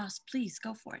 Yes, Ross, please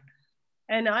go for it.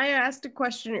 And I asked a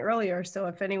question earlier, so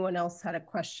if anyone else had a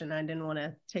question, I didn't want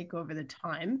to take over the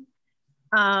time,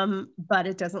 but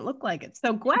it doesn't look like it.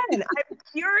 So Gwen, I'm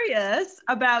curious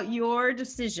about your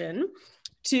decision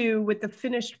with the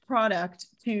finished product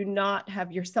to not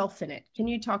have yourself in it. Can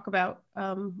you talk about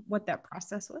what that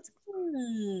process was?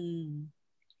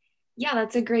 Yeah,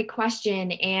 that's a great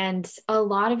question. And a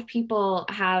lot of people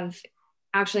have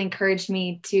actually encouraged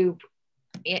me to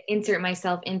insert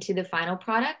myself into the final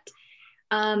product.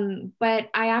 But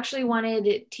I actually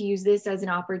wanted to use this as an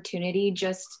opportunity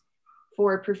just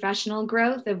for professional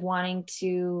growth, of wanting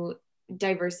to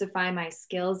diversify my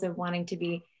skills, of wanting to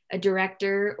be a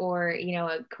director, or,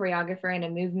 a choreographer and a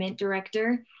movement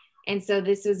director. And so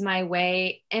this was my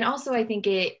way. And also I think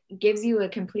it gives you a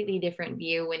completely different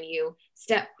view when you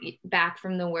step back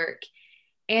from the work.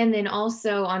 And then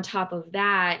also on top of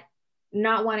that,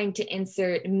 not wanting to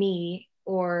insert me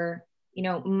or,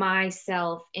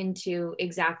 myself into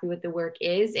exactly what the work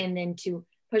is, and then to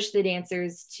push the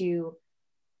dancers to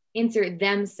insert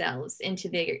themselves into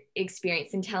their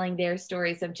experience and telling their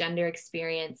stories of gender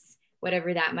experience,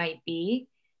 whatever that might be.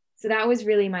 So that was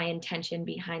really my intention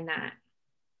behind that.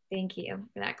 Thank you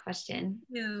for that question.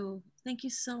 Thank you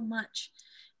so much.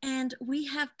 And we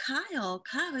have Kyle.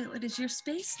 Kyle, it is your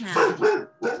space now.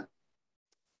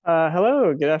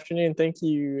 Hello, good afternoon. Thank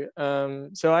you.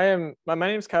 So my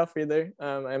name is Kyle Friedler.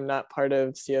 I'm not part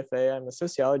of CFA. I'm a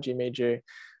sociology major.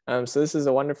 So this is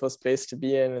a wonderful space to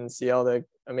be in and see all the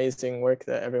amazing work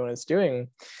that everyone is doing.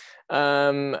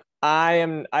 I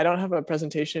don't have a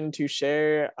presentation to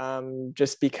share,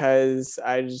 just because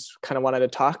I just kind of wanted to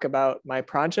talk about my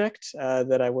project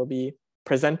that I will be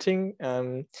presenting,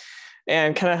 and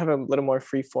kind of have a little more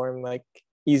free form, like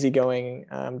easygoing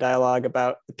dialogue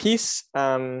about the piece.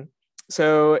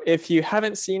 So if you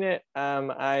haven't seen it,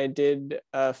 I did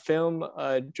film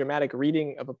a dramatic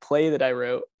reading of a play that I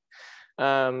wrote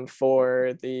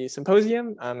for the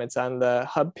Symposium. It's on the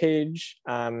hub page.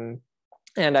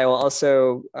 And I will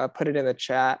also put it in the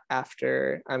chat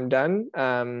after I'm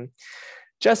done,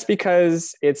 just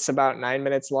because it's about 9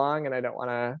 minutes long and I don't want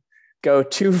to go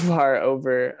too far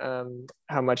over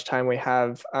how much time we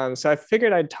have. So I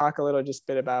figured I'd talk a little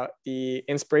bit about the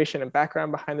inspiration and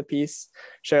background behind the piece,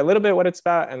 share a little bit what it's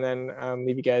about, and then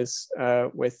leave you guys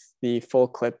with the full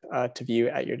clip to view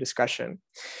at your discretion.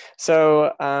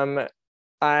 So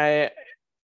I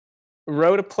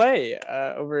wrote a play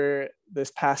over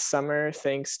this past summer,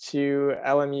 thanks to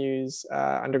LMU's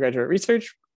undergraduate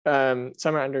research,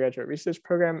 summer undergraduate research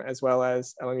program, as well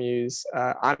as LMU's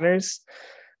honors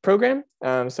program.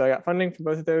 So I got funding for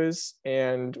both of those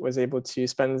and was able to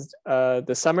spend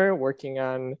the summer working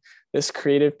on this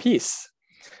creative piece.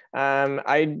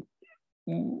 The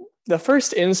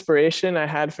first inspiration I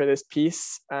had for this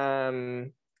piece,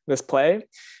 this play,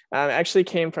 actually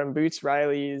came from Boots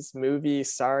Riley's movie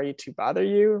Sorry to Bother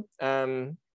You.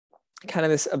 Kind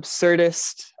of this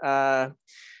absurdist,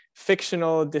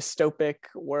 fictional, dystopic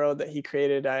world that he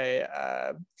created,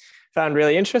 I found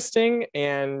really interesting,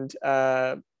 and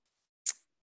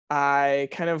I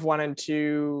kind of wanted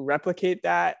to replicate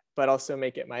that, but also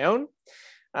make it my own.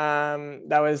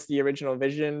 That was the original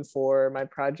vision for my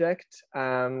project.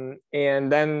 And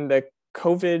then the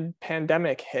COVID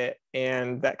pandemic hit,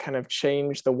 and that kind of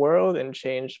changed the world and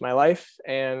changed my life.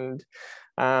 And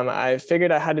I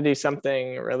figured I had to do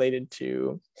something related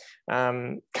to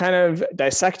kind of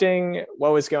dissecting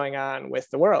what was going on with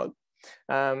the world,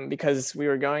 because we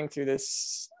are going through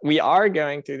this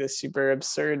super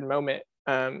absurd moment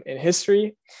in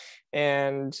history.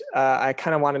 And I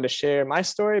kind of wanted to share my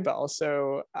story, but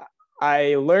also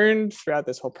I learned throughout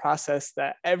this whole process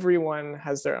that everyone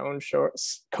has their own short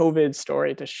COVID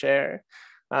story to share.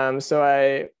 So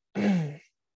I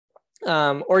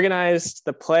organized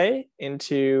the play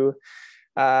into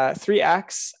 3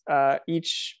 acts,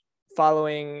 each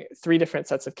following 3 different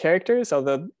sets of characters,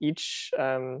 although each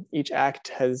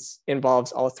act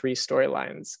involves all 3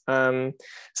 storylines.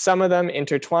 Some of them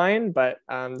intertwine, but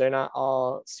they're not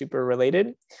all super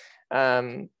related.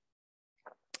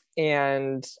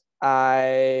 And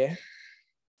I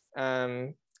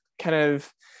kind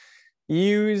of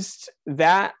used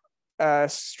that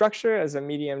structure as a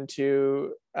medium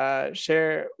to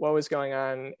share what was going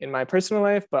on in my personal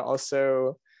life, but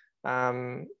also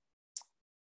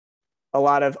a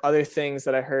lot of other things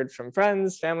that I heard from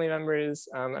friends, family members,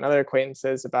 and other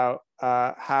acquaintances about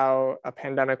how a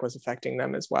pandemic was affecting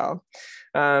them as well.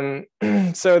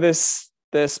 So this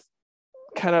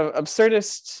kind of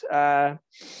absurdist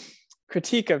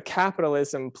critique of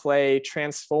capitalism play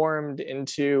transformed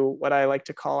into what I like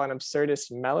to call an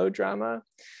absurdist melodrama,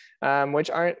 which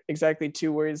aren't exactly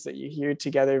 2 words that you hear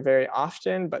together very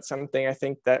often, but something I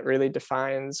think that really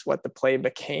defines what the play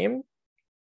became.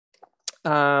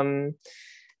 And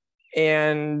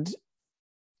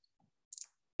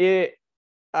it,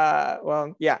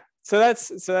 well, yeah. So that's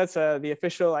the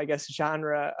official, I guess,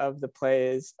 genre of the play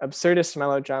is absurdist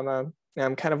melodrama.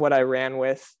 Kind of what I ran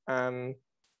with,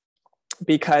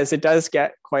 because it does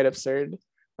get quite absurd,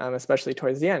 especially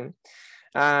towards the end.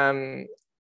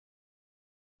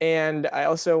 And I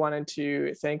also wanted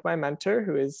to thank my mentor,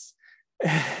 who is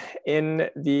in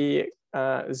the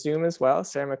Zoom as well.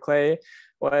 Sarah McClay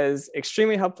was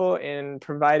extremely helpful in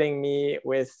providing me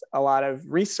with a lot of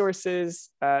resources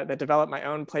that developed my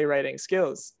own playwriting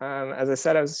skills. As I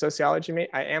said, I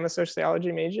am a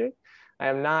sociology major. I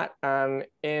am not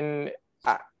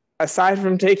aside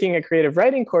from taking a creative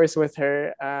writing course with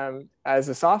her as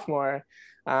a sophomore,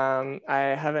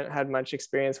 I haven't had much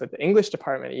experience with the English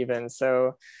department even.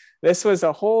 So this was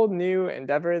a whole new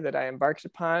endeavor that I embarked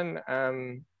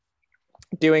upon,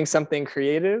 doing something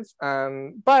creative,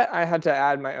 but I had to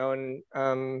add my own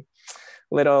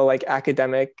little like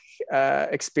academic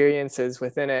experiences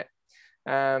within it.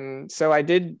 So I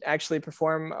did actually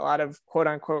perform a lot of quote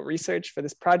unquote research for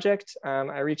this project.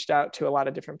 I reached out to a lot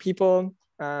of different people,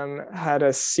 had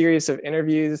a series of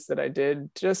interviews that I did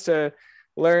just to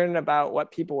learn about what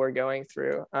people were going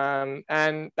through.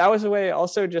 And that was a way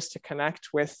also just to connect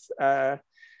with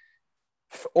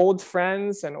old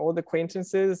friends and old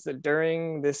acquaintances that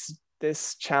during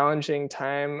this challenging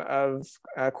time of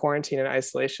quarantine and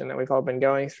isolation that we've all been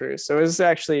going through. So it was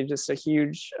actually just a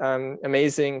huge,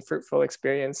 amazing, fruitful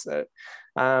experience that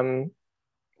I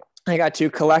got to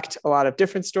collect a lot of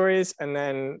different stories and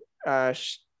then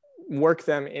work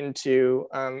them into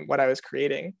what I was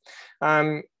creating.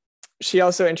 She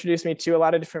also introduced me to a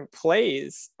lot of different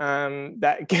plays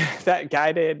that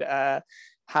guided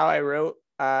how I wrote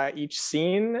each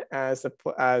scene as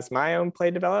my own play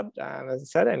developed. As I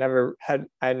said,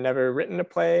 I'd never written a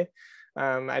play.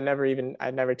 I'd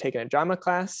never taken a drama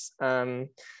class. So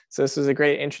this was a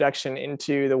great introduction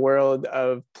into the world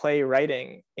of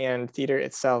playwriting and theater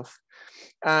itself.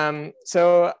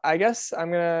 So I guess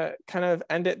I'm gonna kind of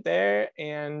end it there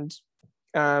and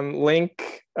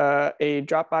link a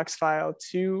Dropbox file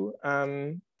to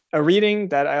a reading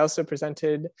that I also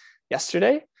presented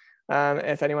yesterday.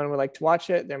 If anyone would like to watch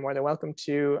it, they're more than welcome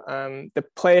to. The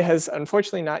play has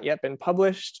unfortunately not yet been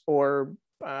published or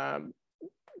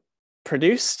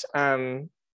produced. I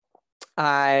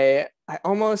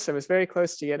was very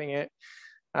close to getting it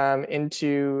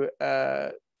into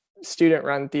a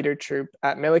student-run theater troupe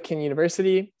at Millikan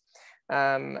University.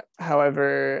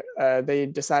 However, they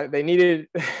decided they needed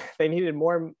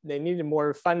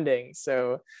more funding,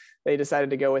 so they decided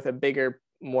to go with a bigger,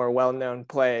 more well-known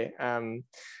play,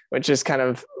 which is kind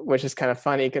of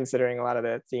funny considering a lot of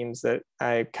the themes that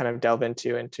I kind of delve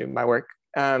into my work.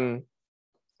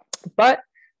 But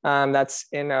that's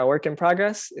in a work in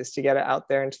progress, is to get it out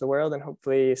there into the world, and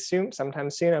hopefully sometime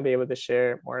soon, I'll be able to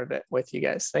share more of it with you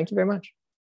guys. Thank you very much.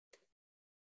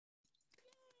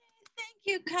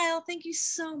 Thank you, Kyle. Thank you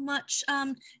so much.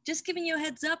 Just giving you a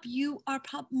heads up, you are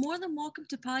more than welcome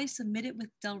to probably submit it with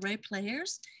Del Rey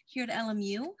Players here at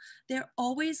LMU. They're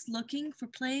always looking for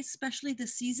plays, especially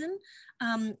this season.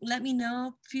 Let me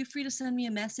know. Feel free to send me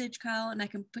a message, Kyle, and I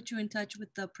can put you in touch with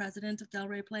the president of Del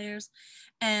Rey Players.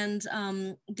 And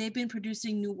they've been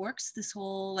producing new works this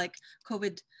whole like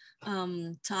COVID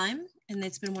time, and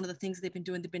it's been one of the things they've been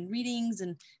doing. They've been readings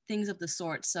and things of the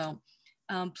sort. So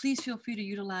please feel free to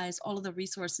utilize all of the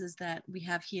resources that we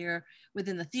have here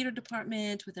within the theater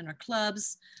department, within our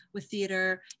clubs, with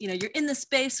theater. You know, you're in the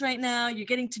space right now, you're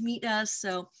getting to meet us.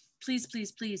 So please,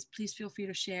 please, please, please feel free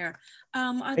to share.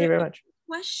 Thank you very much.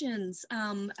 questions.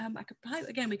 I could probably,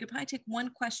 again, we could probably take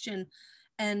one question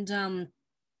and, all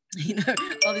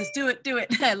this, do it.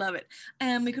 I love it.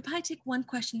 We could probably take one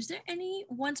question. Is there any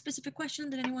one specific question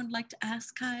that anyone would like to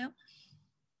ask Kyle?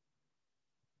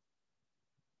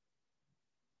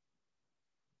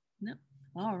 No.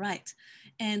 All right.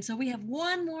 And so we have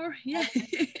one more. Yeah.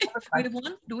 We have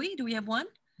one. Do we have one?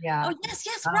 Yeah. Oh,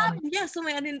 yes, Robin. Yes. Oh,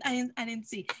 I didn't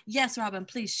see. Yes, Robin,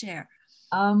 please share.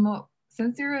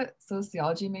 Since you're a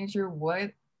sociology major,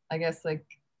 what, I guess, like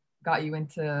got you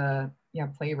into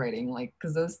playwriting? Like,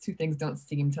 because those two things don't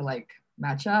seem to like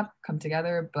match up, come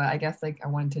together. But I guess like I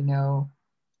wanted to know,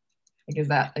 like, is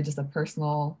that just a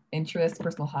personal interest,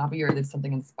 personal hobby, or did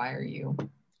something inspire you?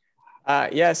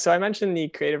 Yeah, so I mentioned the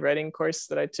creative writing course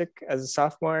that I took as a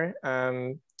sophomore.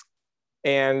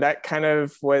 And that kind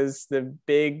of was the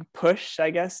big push,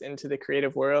 I guess, into the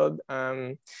creative world.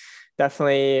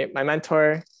 Definitely my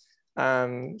mentor,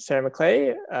 Sarah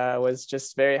McClay, was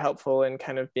just very helpful in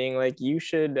kind of being like, you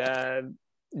should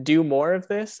do more of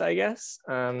this, I guess.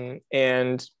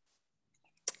 And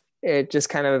it just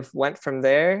kind of went from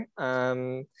there.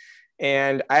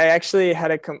 And I actually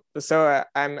had I talked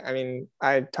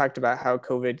about how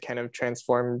COVID kind of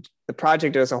transformed the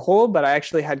project as a whole, but I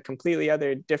actually had completely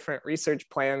other different research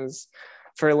plans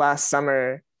for last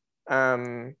summer.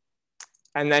 And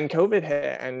then COVID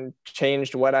hit and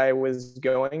changed what I was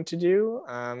going to do.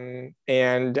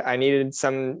 And I needed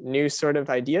some new sort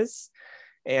of ideas,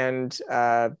 and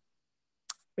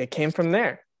it came from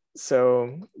there.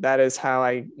 So that is how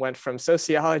I went from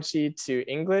sociology to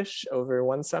English over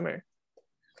one summer.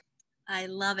 I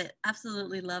love it.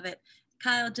 Absolutely love it.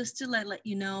 Kyle, just to let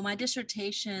you know, my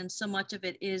dissertation, so much of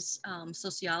it is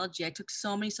sociology. I took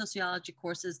so many sociology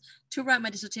courses to write my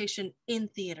dissertation in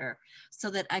theater so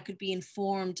that I could be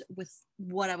informed with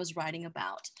what I was writing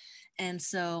about. And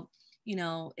so,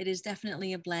 it is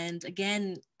definitely a blend.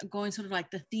 Again, going sort of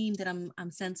like the theme that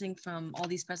I'm sensing from all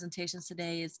these presentations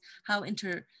today is how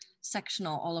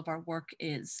intersectional all of our work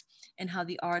is, and how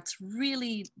the arts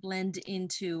really blend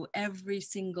into every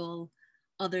single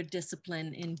other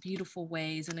discipline in beautiful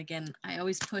ways. And again, I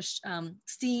always push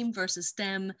STEAM versus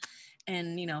STEM,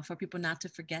 and for people not to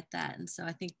forget that. And so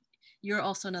I think you're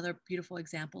also another beautiful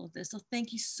example of this. So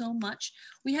thank you so much.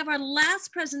 We have our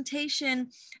last presentation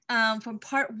from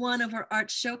part one of our art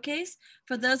showcase.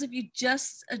 For those of you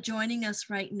just joining us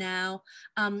right now,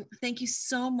 thank you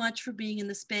so much for being in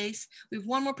the space. We have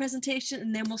one more presentation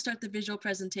and then we'll start the visual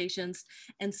presentations.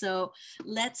 And so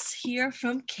let's hear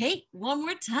from Kate one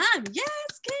more time.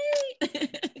 Yes,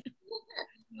 Kate.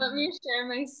 Let me share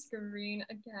my screen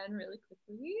again really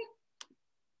quickly.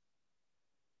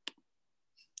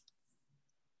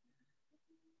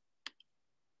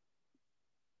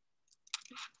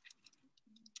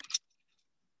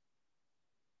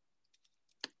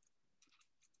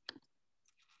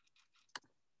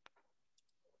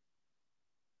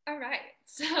 All right,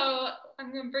 so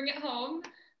I'm gonna bring it home.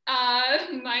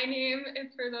 My name,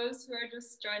 for those who are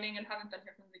just joining and haven't been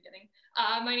here from the beginning,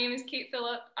 my name is Kate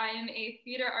Phillip. I am a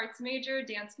theater arts major,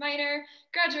 dance minor,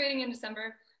 graduating in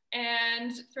December.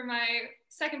 And for my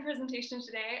second presentation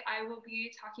today, I will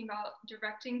be talking about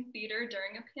directing theater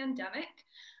during a pandemic.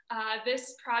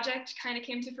 This project kind of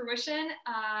came to fruition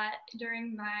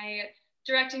during my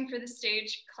directing for the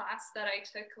stage class that I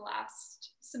took last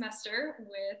semester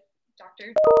with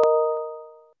Dr.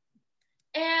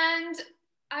 And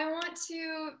I want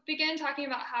to begin talking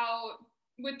about how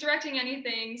with directing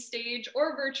anything, stage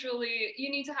or virtually, you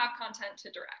need to have content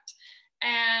to direct.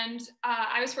 And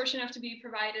I was fortunate enough to be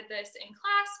provided this in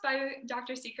class by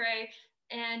Dr. Sicre.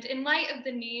 And in light of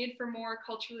the need for more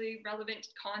culturally relevant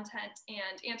content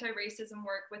and anti-racism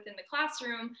work within the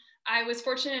classroom, I was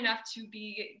fortunate enough to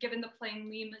be given the play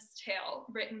Lima's Tale,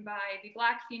 written by the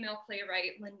Black female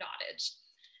playwright Lynn Nottage.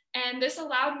 And this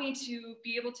allowed me to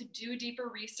be able to do deeper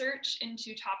research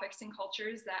into topics and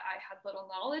cultures that I had little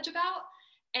knowledge about.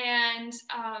 And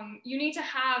you need to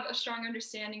have a strong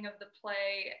understanding of the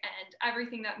play and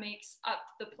everything that makes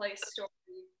up the play story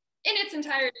in its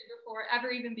entirety before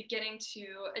ever even beginning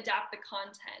to adapt the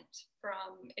content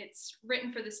from its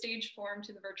written for the stage form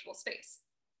to the virtual space.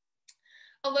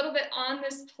 A little bit on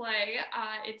this play,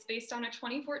 it's based on a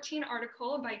 2014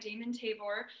 article by Damon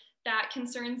Tabor that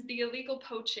concerns the illegal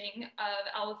poaching of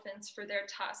elephants for their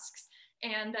tusks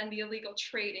and then the illegal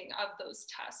trading of those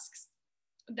tusks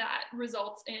that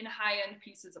results in high-end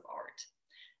pieces of art.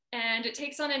 And it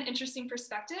takes on an interesting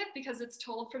perspective because it's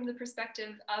told from the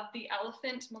perspective of the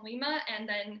elephant Malima and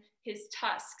then his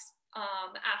tusks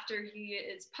after he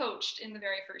is poached in the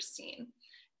very first scene.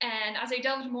 And as I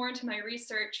delved more into my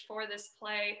research for this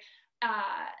play,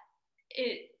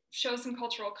 it show some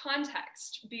cultural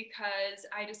context, because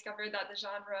I discovered that the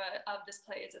genre of this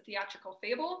play is a theatrical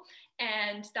fable,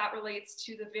 and that relates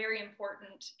to the very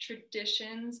important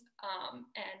traditions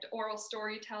and oral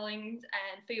storytellings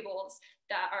and fables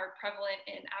that are prevalent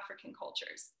in African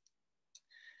cultures.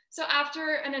 So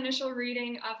after an initial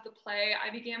reading of the play, I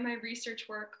began my research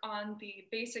work on the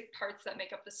basic parts that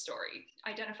make up the story,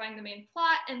 identifying the main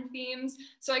plot and themes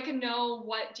so I could know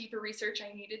what deeper research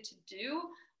I needed to do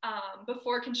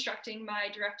before constructing my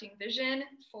directing vision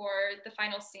for the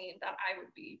final scene that I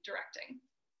would be directing.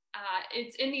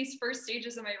 It's in these first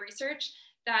stages of my research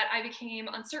that I became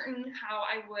uncertain how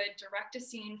I would direct a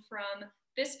scene from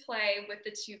this play with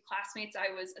the two classmates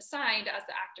I was assigned as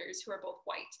the actors, who are both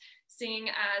white, seeing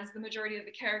as the majority of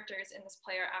the characters in this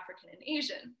play are African and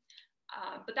Asian.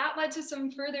 But that led to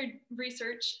some further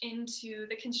research into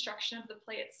the construction of the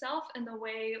play itself and the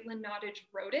way Lynn Nottage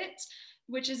wrote it,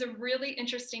 which is a really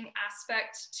interesting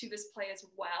aspect to this play as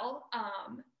well.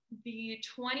 The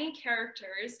 20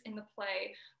 characters in the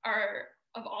play are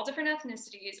of all different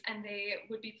ethnicities, and they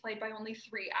would be played by only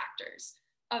 3 actors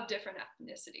of different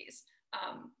ethnicities.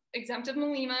 Exempt of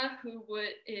Malima, who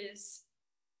is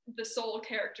the sole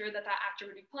character that actor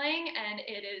would be playing, and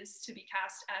it is to be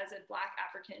cast as a Black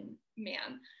African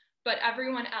man. But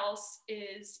everyone else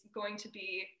is going to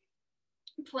be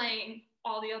playing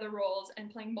all the other roles and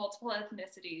playing multiple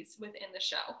ethnicities within the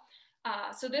show.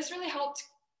 So this really helped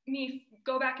me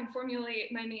go back and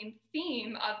formulate my main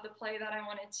theme of the play that I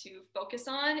wanted to focus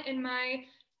on in my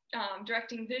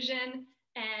directing vision,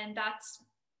 and that's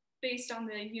based on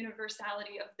the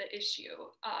universality of the issue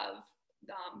of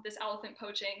this elephant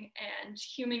poaching and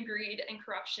human greed and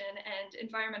corruption and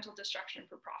environmental destruction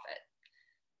for profit.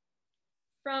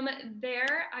 From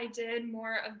there, I did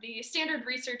more of the standard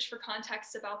research for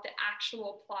context about the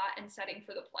actual plot and setting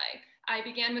for the play. I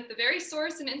began with the very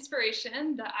source and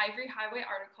inspiration, the Ivory Highway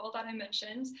article that I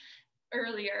mentioned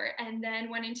earlier, and then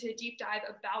went into a deep dive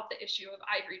about the issue of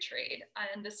ivory trade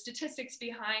and the statistics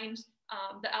behind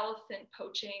the elephant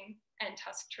poaching and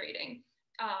tusk trading,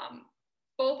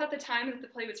 both at the time that the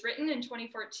play was written in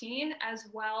 2014, as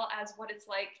well as what it's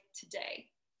like today.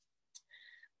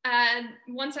 And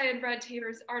once I had read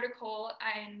Tabor's article,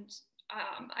 and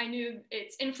I knew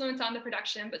its influence on the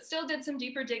production, but still did some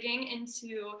deeper digging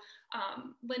into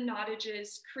Lynn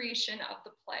Nottage's creation of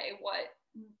the play, what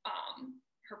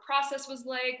her process was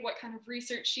like, what kind of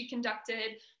research she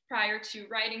conducted prior to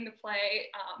writing the play,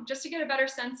 just to get a better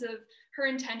sense of her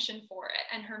intention for it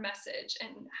and her message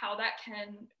and how that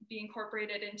can be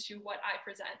incorporated into what I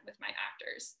present with my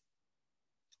actors.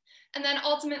 And then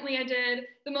ultimately I did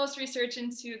the most research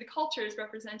into the cultures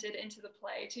represented into the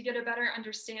play to get a better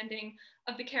understanding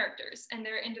of the characters and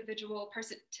their individual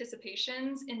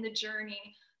participations in the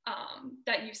journey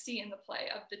that you see in the play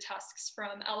of the tusks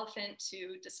from elephant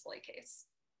to display case.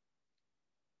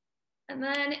 And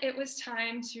then it was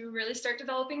time to really start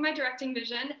developing my directing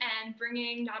vision and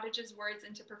bringing Nottage's words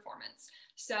into performance.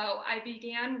 So I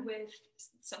began with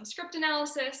some script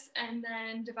analysis and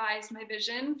then devised my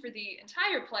vision for the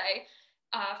entire play.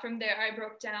 From there, I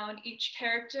broke down each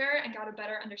character and got a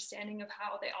better understanding of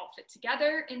how they all fit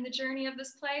together in the journey of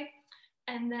this play.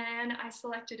 And then I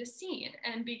selected a scene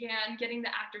and began getting the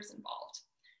actors involved.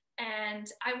 And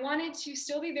I wanted to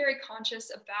still be very conscious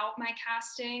about my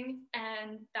casting,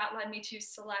 and that led me to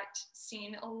select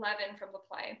scene 11 from the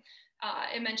play.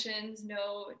 It mentions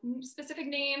no specific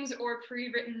names or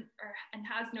pre-written, and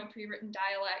has no pre-written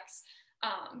dialects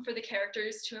for the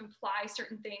characters to imply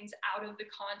certain things out of the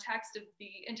context of the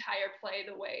entire play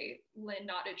the way Lynn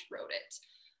Nottage wrote it.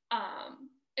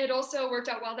 It also worked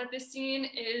out well that this scene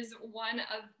is one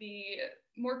of the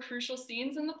more crucial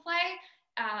scenes in the play.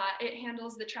 It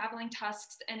handles the traveling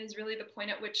tusks and is really the point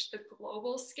at which the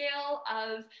global scale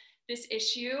of this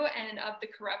issue and of the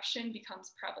corruption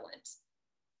becomes prevalent.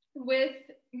 With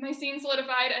my scene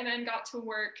solidified, I then got to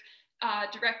work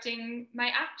directing my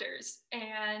actors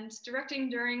and directing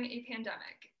during a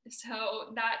pandemic.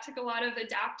 So that took a lot of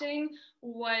adapting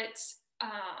what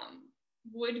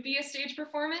would be a stage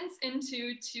performance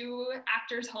into 2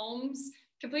 actors' homes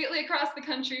completely across the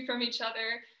country from each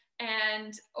other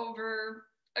and over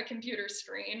a computer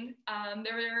screen.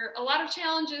 There were a lot of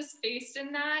challenges faced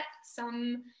in that,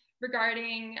 some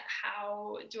regarding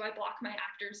how do I block my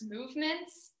actors'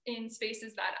 movements in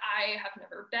spaces that I have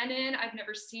never been in, I've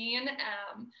never seen,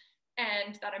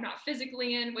 and that I'm not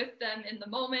physically in with them in the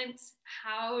moment.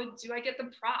 How do I get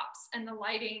the props and the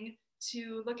lighting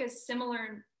to look as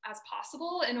similar as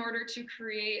possible in order to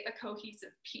create a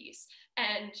cohesive piece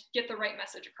and get the right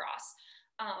message across?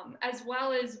 as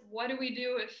well as what do we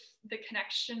do if the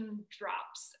connection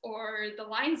drops or the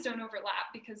lines don't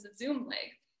overlap because of Zoom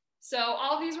lag. So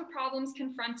all of these were problems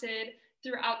confronted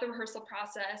throughout the rehearsal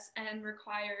process and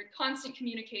required constant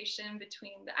communication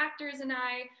between the actors and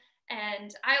I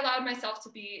allowed myself to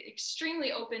be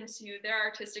extremely open to their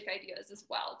artistic ideas as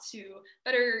well to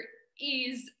better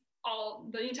ease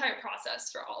the entire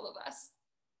process for all of us.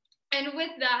 And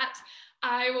with that,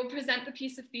 I will present the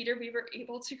piece of theater we were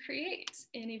able to create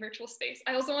in a virtual space.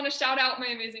 I also want to shout out my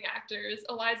amazing actors,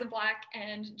 Eliza Black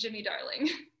and Jimmy Darling.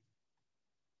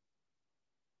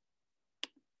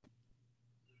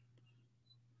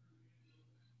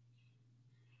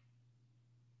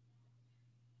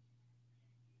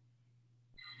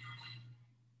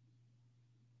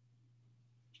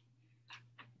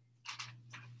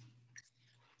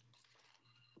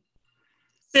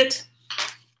 Sit.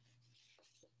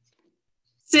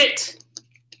 Sit.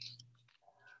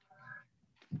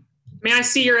 May I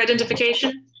see your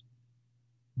identification?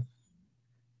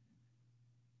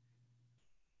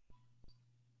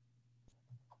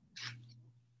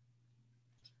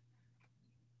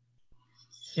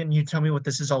 Can you tell me what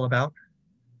this is all about?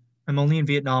 I'm only in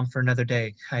Vietnam for another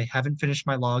day. I haven't finished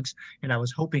my logs, and I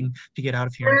was hoping to get out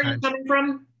of here in Where are time. you coming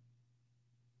from?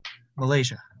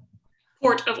 Malaysia.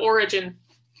 Port of origin.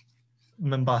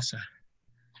 Mombasa.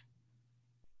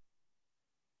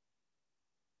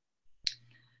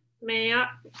 May I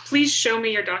please show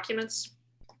me your documents?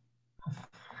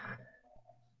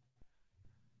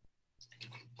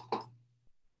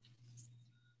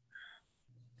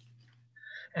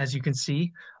 As you can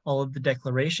see, all of the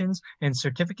declarations and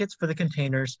certificates for the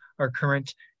containers are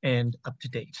current and up to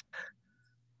date.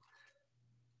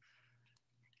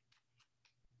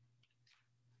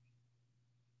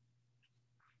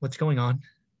 What's going on?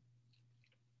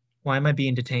 Why am I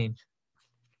being detained?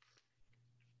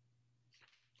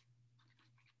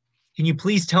 Can you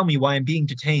please tell me why I'm being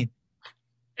detained?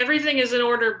 Everything is in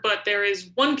order, but there is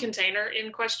one container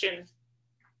in question.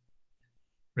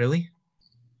 Really?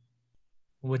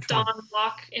 Which one?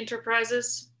 Voilleque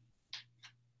Enterprises.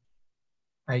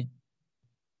 I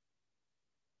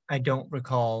don't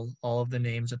recall all of the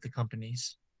names of the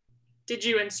companies. Did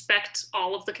you inspect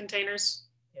all of the containers?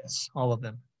 Yes, all of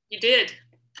them. You did?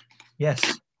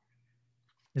 Yes.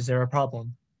 Is there a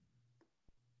problem?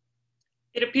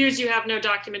 It appears you have no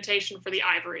documentation for the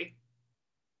ivory.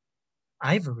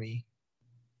 Ivory?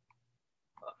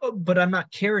 But I'm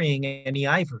not carrying any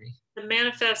ivory. The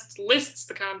manifest lists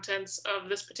the contents of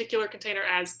this particular container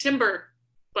as timber,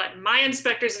 but my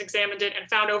inspectors examined it and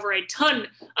found over a ton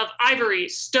of ivory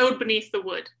stowed beneath the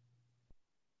wood.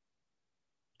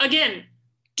 Again,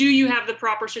 do you have the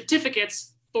proper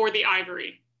certificates for the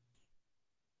ivory?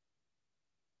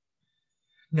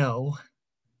 No,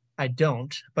 I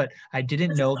don't, but I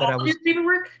didn't know that I was...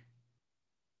 Paperwork?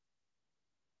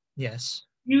 Yes.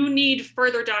 You need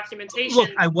further documentation. Look,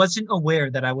 I wasn't aware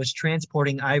that I was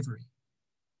transporting ivory.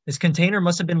 This container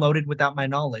must have been loaded without my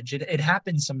knowledge. It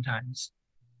happens sometimes.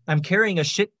 I'm carrying a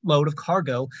shitload of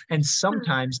cargo, and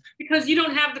sometimes... Because you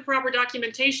don't have the proper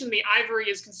documentation, the ivory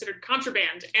is considered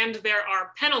contraband, and there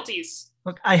are penalties.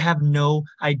 Look, I have no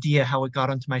idea how it got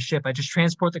onto my ship. I just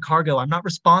transport the cargo. I'm not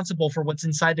responsible for what's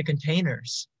inside the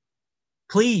containers.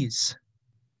 Please.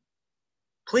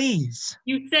 Please.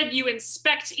 You said you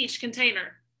inspect each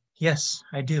container. Yes,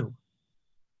 I do.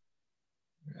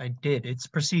 I did. It's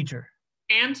procedure.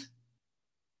 And?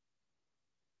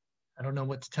 I don't know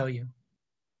what to tell you.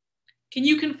 Can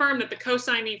you confirm that the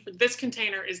co-signee for this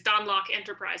container is Voilleque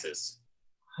Enterprises?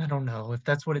 I don't know if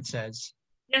that's what it says.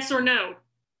 Yes or no?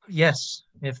 Yes,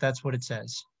 if that's what it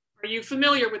says. Are you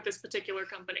familiar with this particular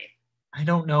company? I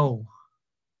don't know.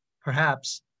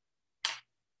 Perhaps.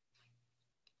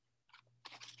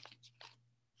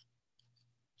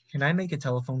 Can I make a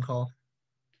telephone call?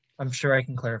 I'm sure I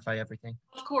can clarify everything.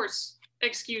 Of course.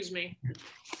 Excuse me.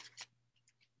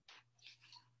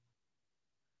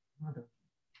 Mother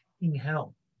fucking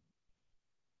hell.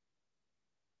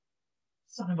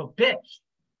 Son of a bitch.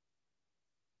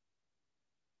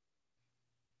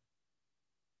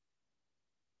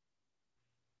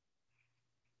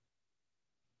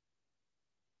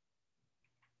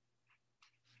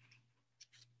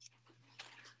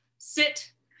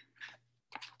 Sit.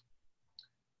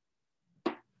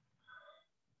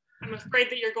 I'm afraid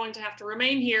that you're going to have to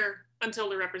remain here until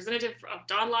the representative of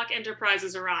Voilleque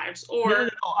Enterprises arrives, or... No,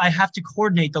 I have to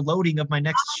coordinate the loading of my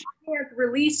next... I can't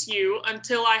release you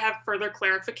until I have further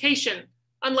clarification,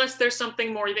 unless there's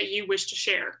something more that you wish to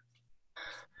share.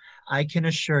 I can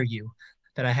assure you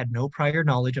that I had no prior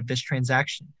knowledge of this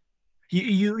transaction.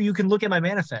 You can look at my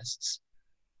manifests.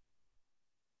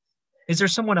 Is there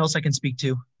someone else I can speak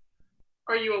to?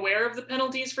 Are you aware of the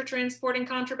penalties for transporting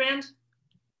contraband?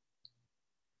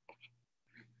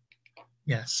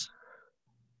 Yes.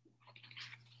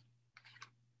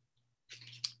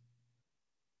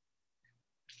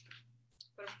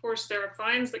 But of course, there are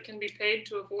fines that can be paid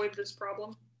to avoid this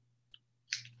problem.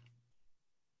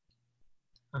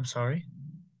 I'm sorry?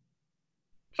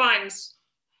 Fines.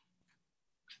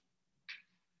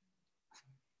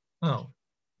 Oh.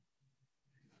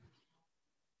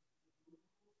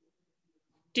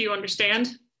 Do you understand?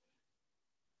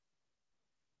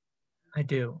 I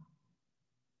do.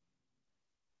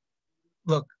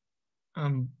 Look,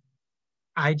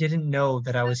 I didn't know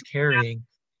that I was carrying.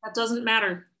 That doesn't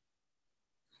matter.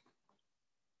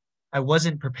 I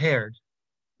wasn't prepared.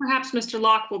 Perhaps Mr.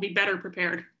 Locke will be better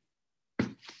prepared.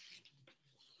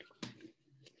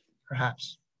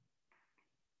 Perhaps.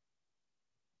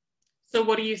 So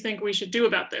what do you think we should do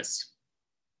about this?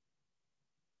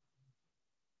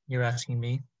 You're asking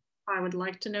me? I would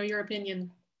like to know your opinion.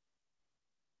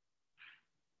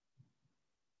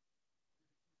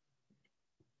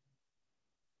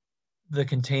 The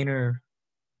container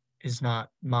is not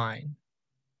mine,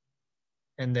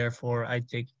 and therefore I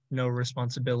take no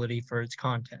responsibility for its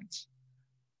contents.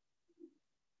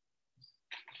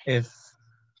 If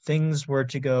things were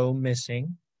to go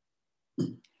missing,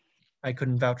 I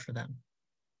couldn't vouch for them.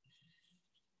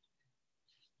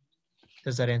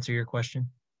 Does that answer your question?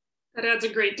 That adds a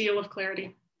great deal of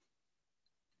clarity.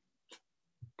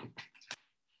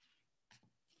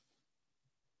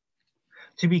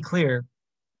 To be clear,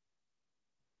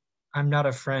 I'm not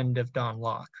a friend of Don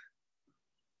Locke.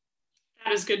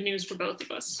 That is good news for both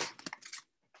of us.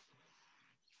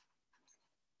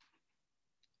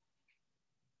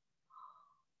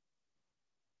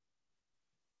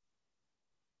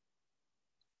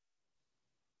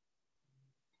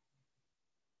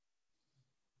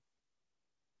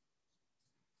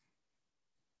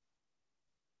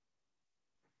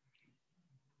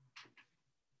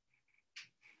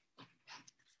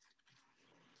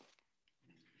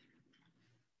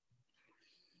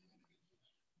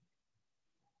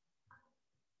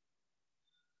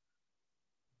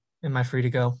 Am I free to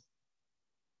go?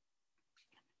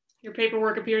 Your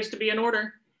paperwork appears to be in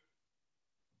order.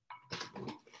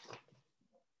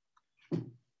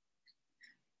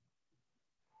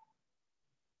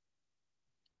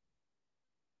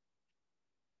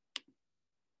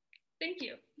 Thank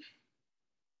you.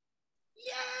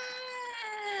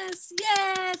 Yes,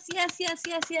 yes, yes, yes,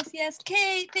 yes, yes, yes.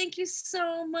 Kate, thank you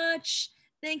so much.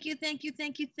 Thank you, thank you,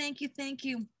 thank you, thank you, thank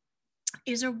you.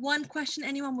 Is there one question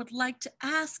anyone would like to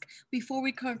ask before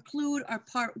we conclude our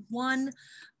part one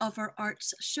of our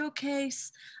arts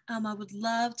showcase? I would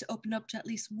love to open up to at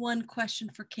least one question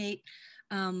for Kate.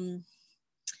 Does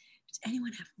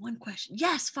anyone have one question?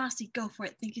 Yes, Fossey, go for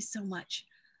it. Thank you so much.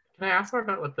 Can I ask more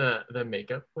about what the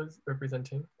makeup was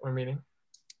representing or meaning?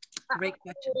 Great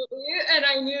question. And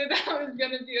I knew that was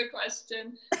going to be a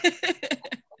question.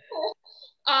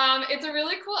 It's a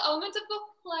really cool element of the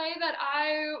play that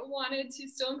I wanted to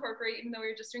still incorporate, even though we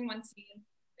were just doing one scene.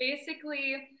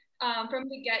 Basically, from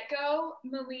the get-go,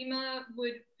 Malima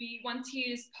would be, once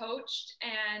he is poached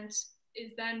and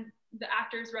is then the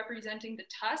actors representing the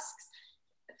tusks,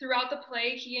 throughout the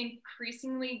play, he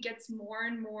increasingly gets more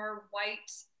and more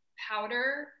white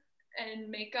powder and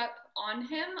makeup on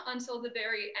him until the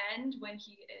very end when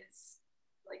he is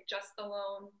like just the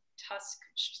lone tusk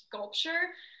sculpture.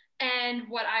 And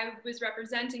what I was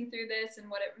representing through this and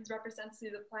what it represents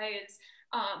through the play is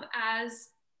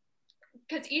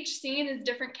because each scene is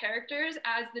different characters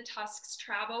as the tusks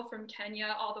travel from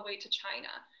Kenya all the way to China.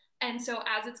 And so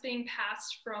as it's being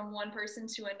passed from one person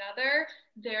to another,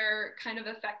 they're kind of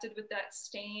affected with that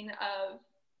stain of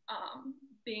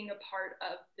being a part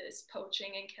of this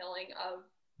poaching and killing of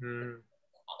the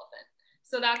elephant.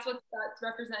 So that's what that's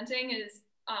representing is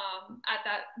at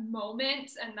that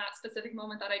moment, and that specific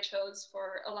moment that I chose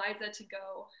for Eliza to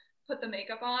go put the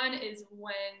makeup on is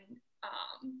when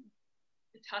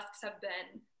the tusks have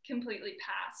been completely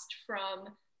passed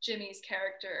from Jimmy's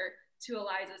character to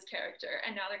Eliza's character,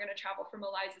 and now they're going to travel from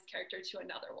Eliza's character to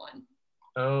another one.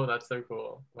 Oh, that's so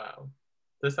cool. Wow.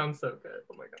 This sounds so good.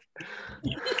 Oh my God.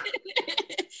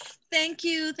 Thank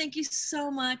you. Thank you so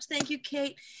much. Thank you,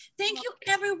 Kate. Thank you,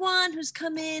 everyone who's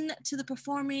come in to the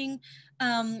performing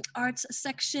arts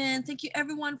section. Thank you,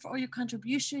 everyone, for all your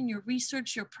contribution, your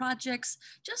research, your projects.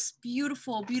 Just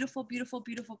beautiful, beautiful, beautiful,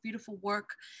 beautiful, beautiful work.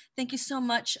 Thank you so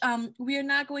much. We are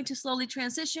now going to slowly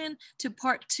transition to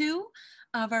part two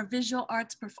of our visual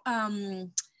arts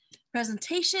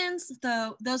presentations.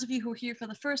 Those of you who are here for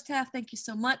the first half, thank you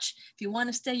so much. If you want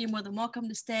to stay, you're more than welcome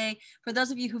to stay. For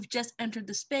those of you who've just entered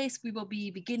the space, we will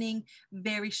be beginning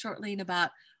very shortly in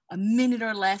about a minute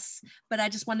or less, but I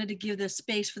just wanted to give the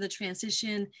space for the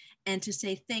transition and to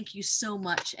say thank you so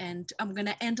much. And I'm going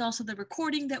to end also the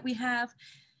recording that we have.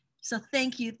 So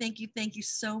thank you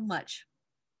so much.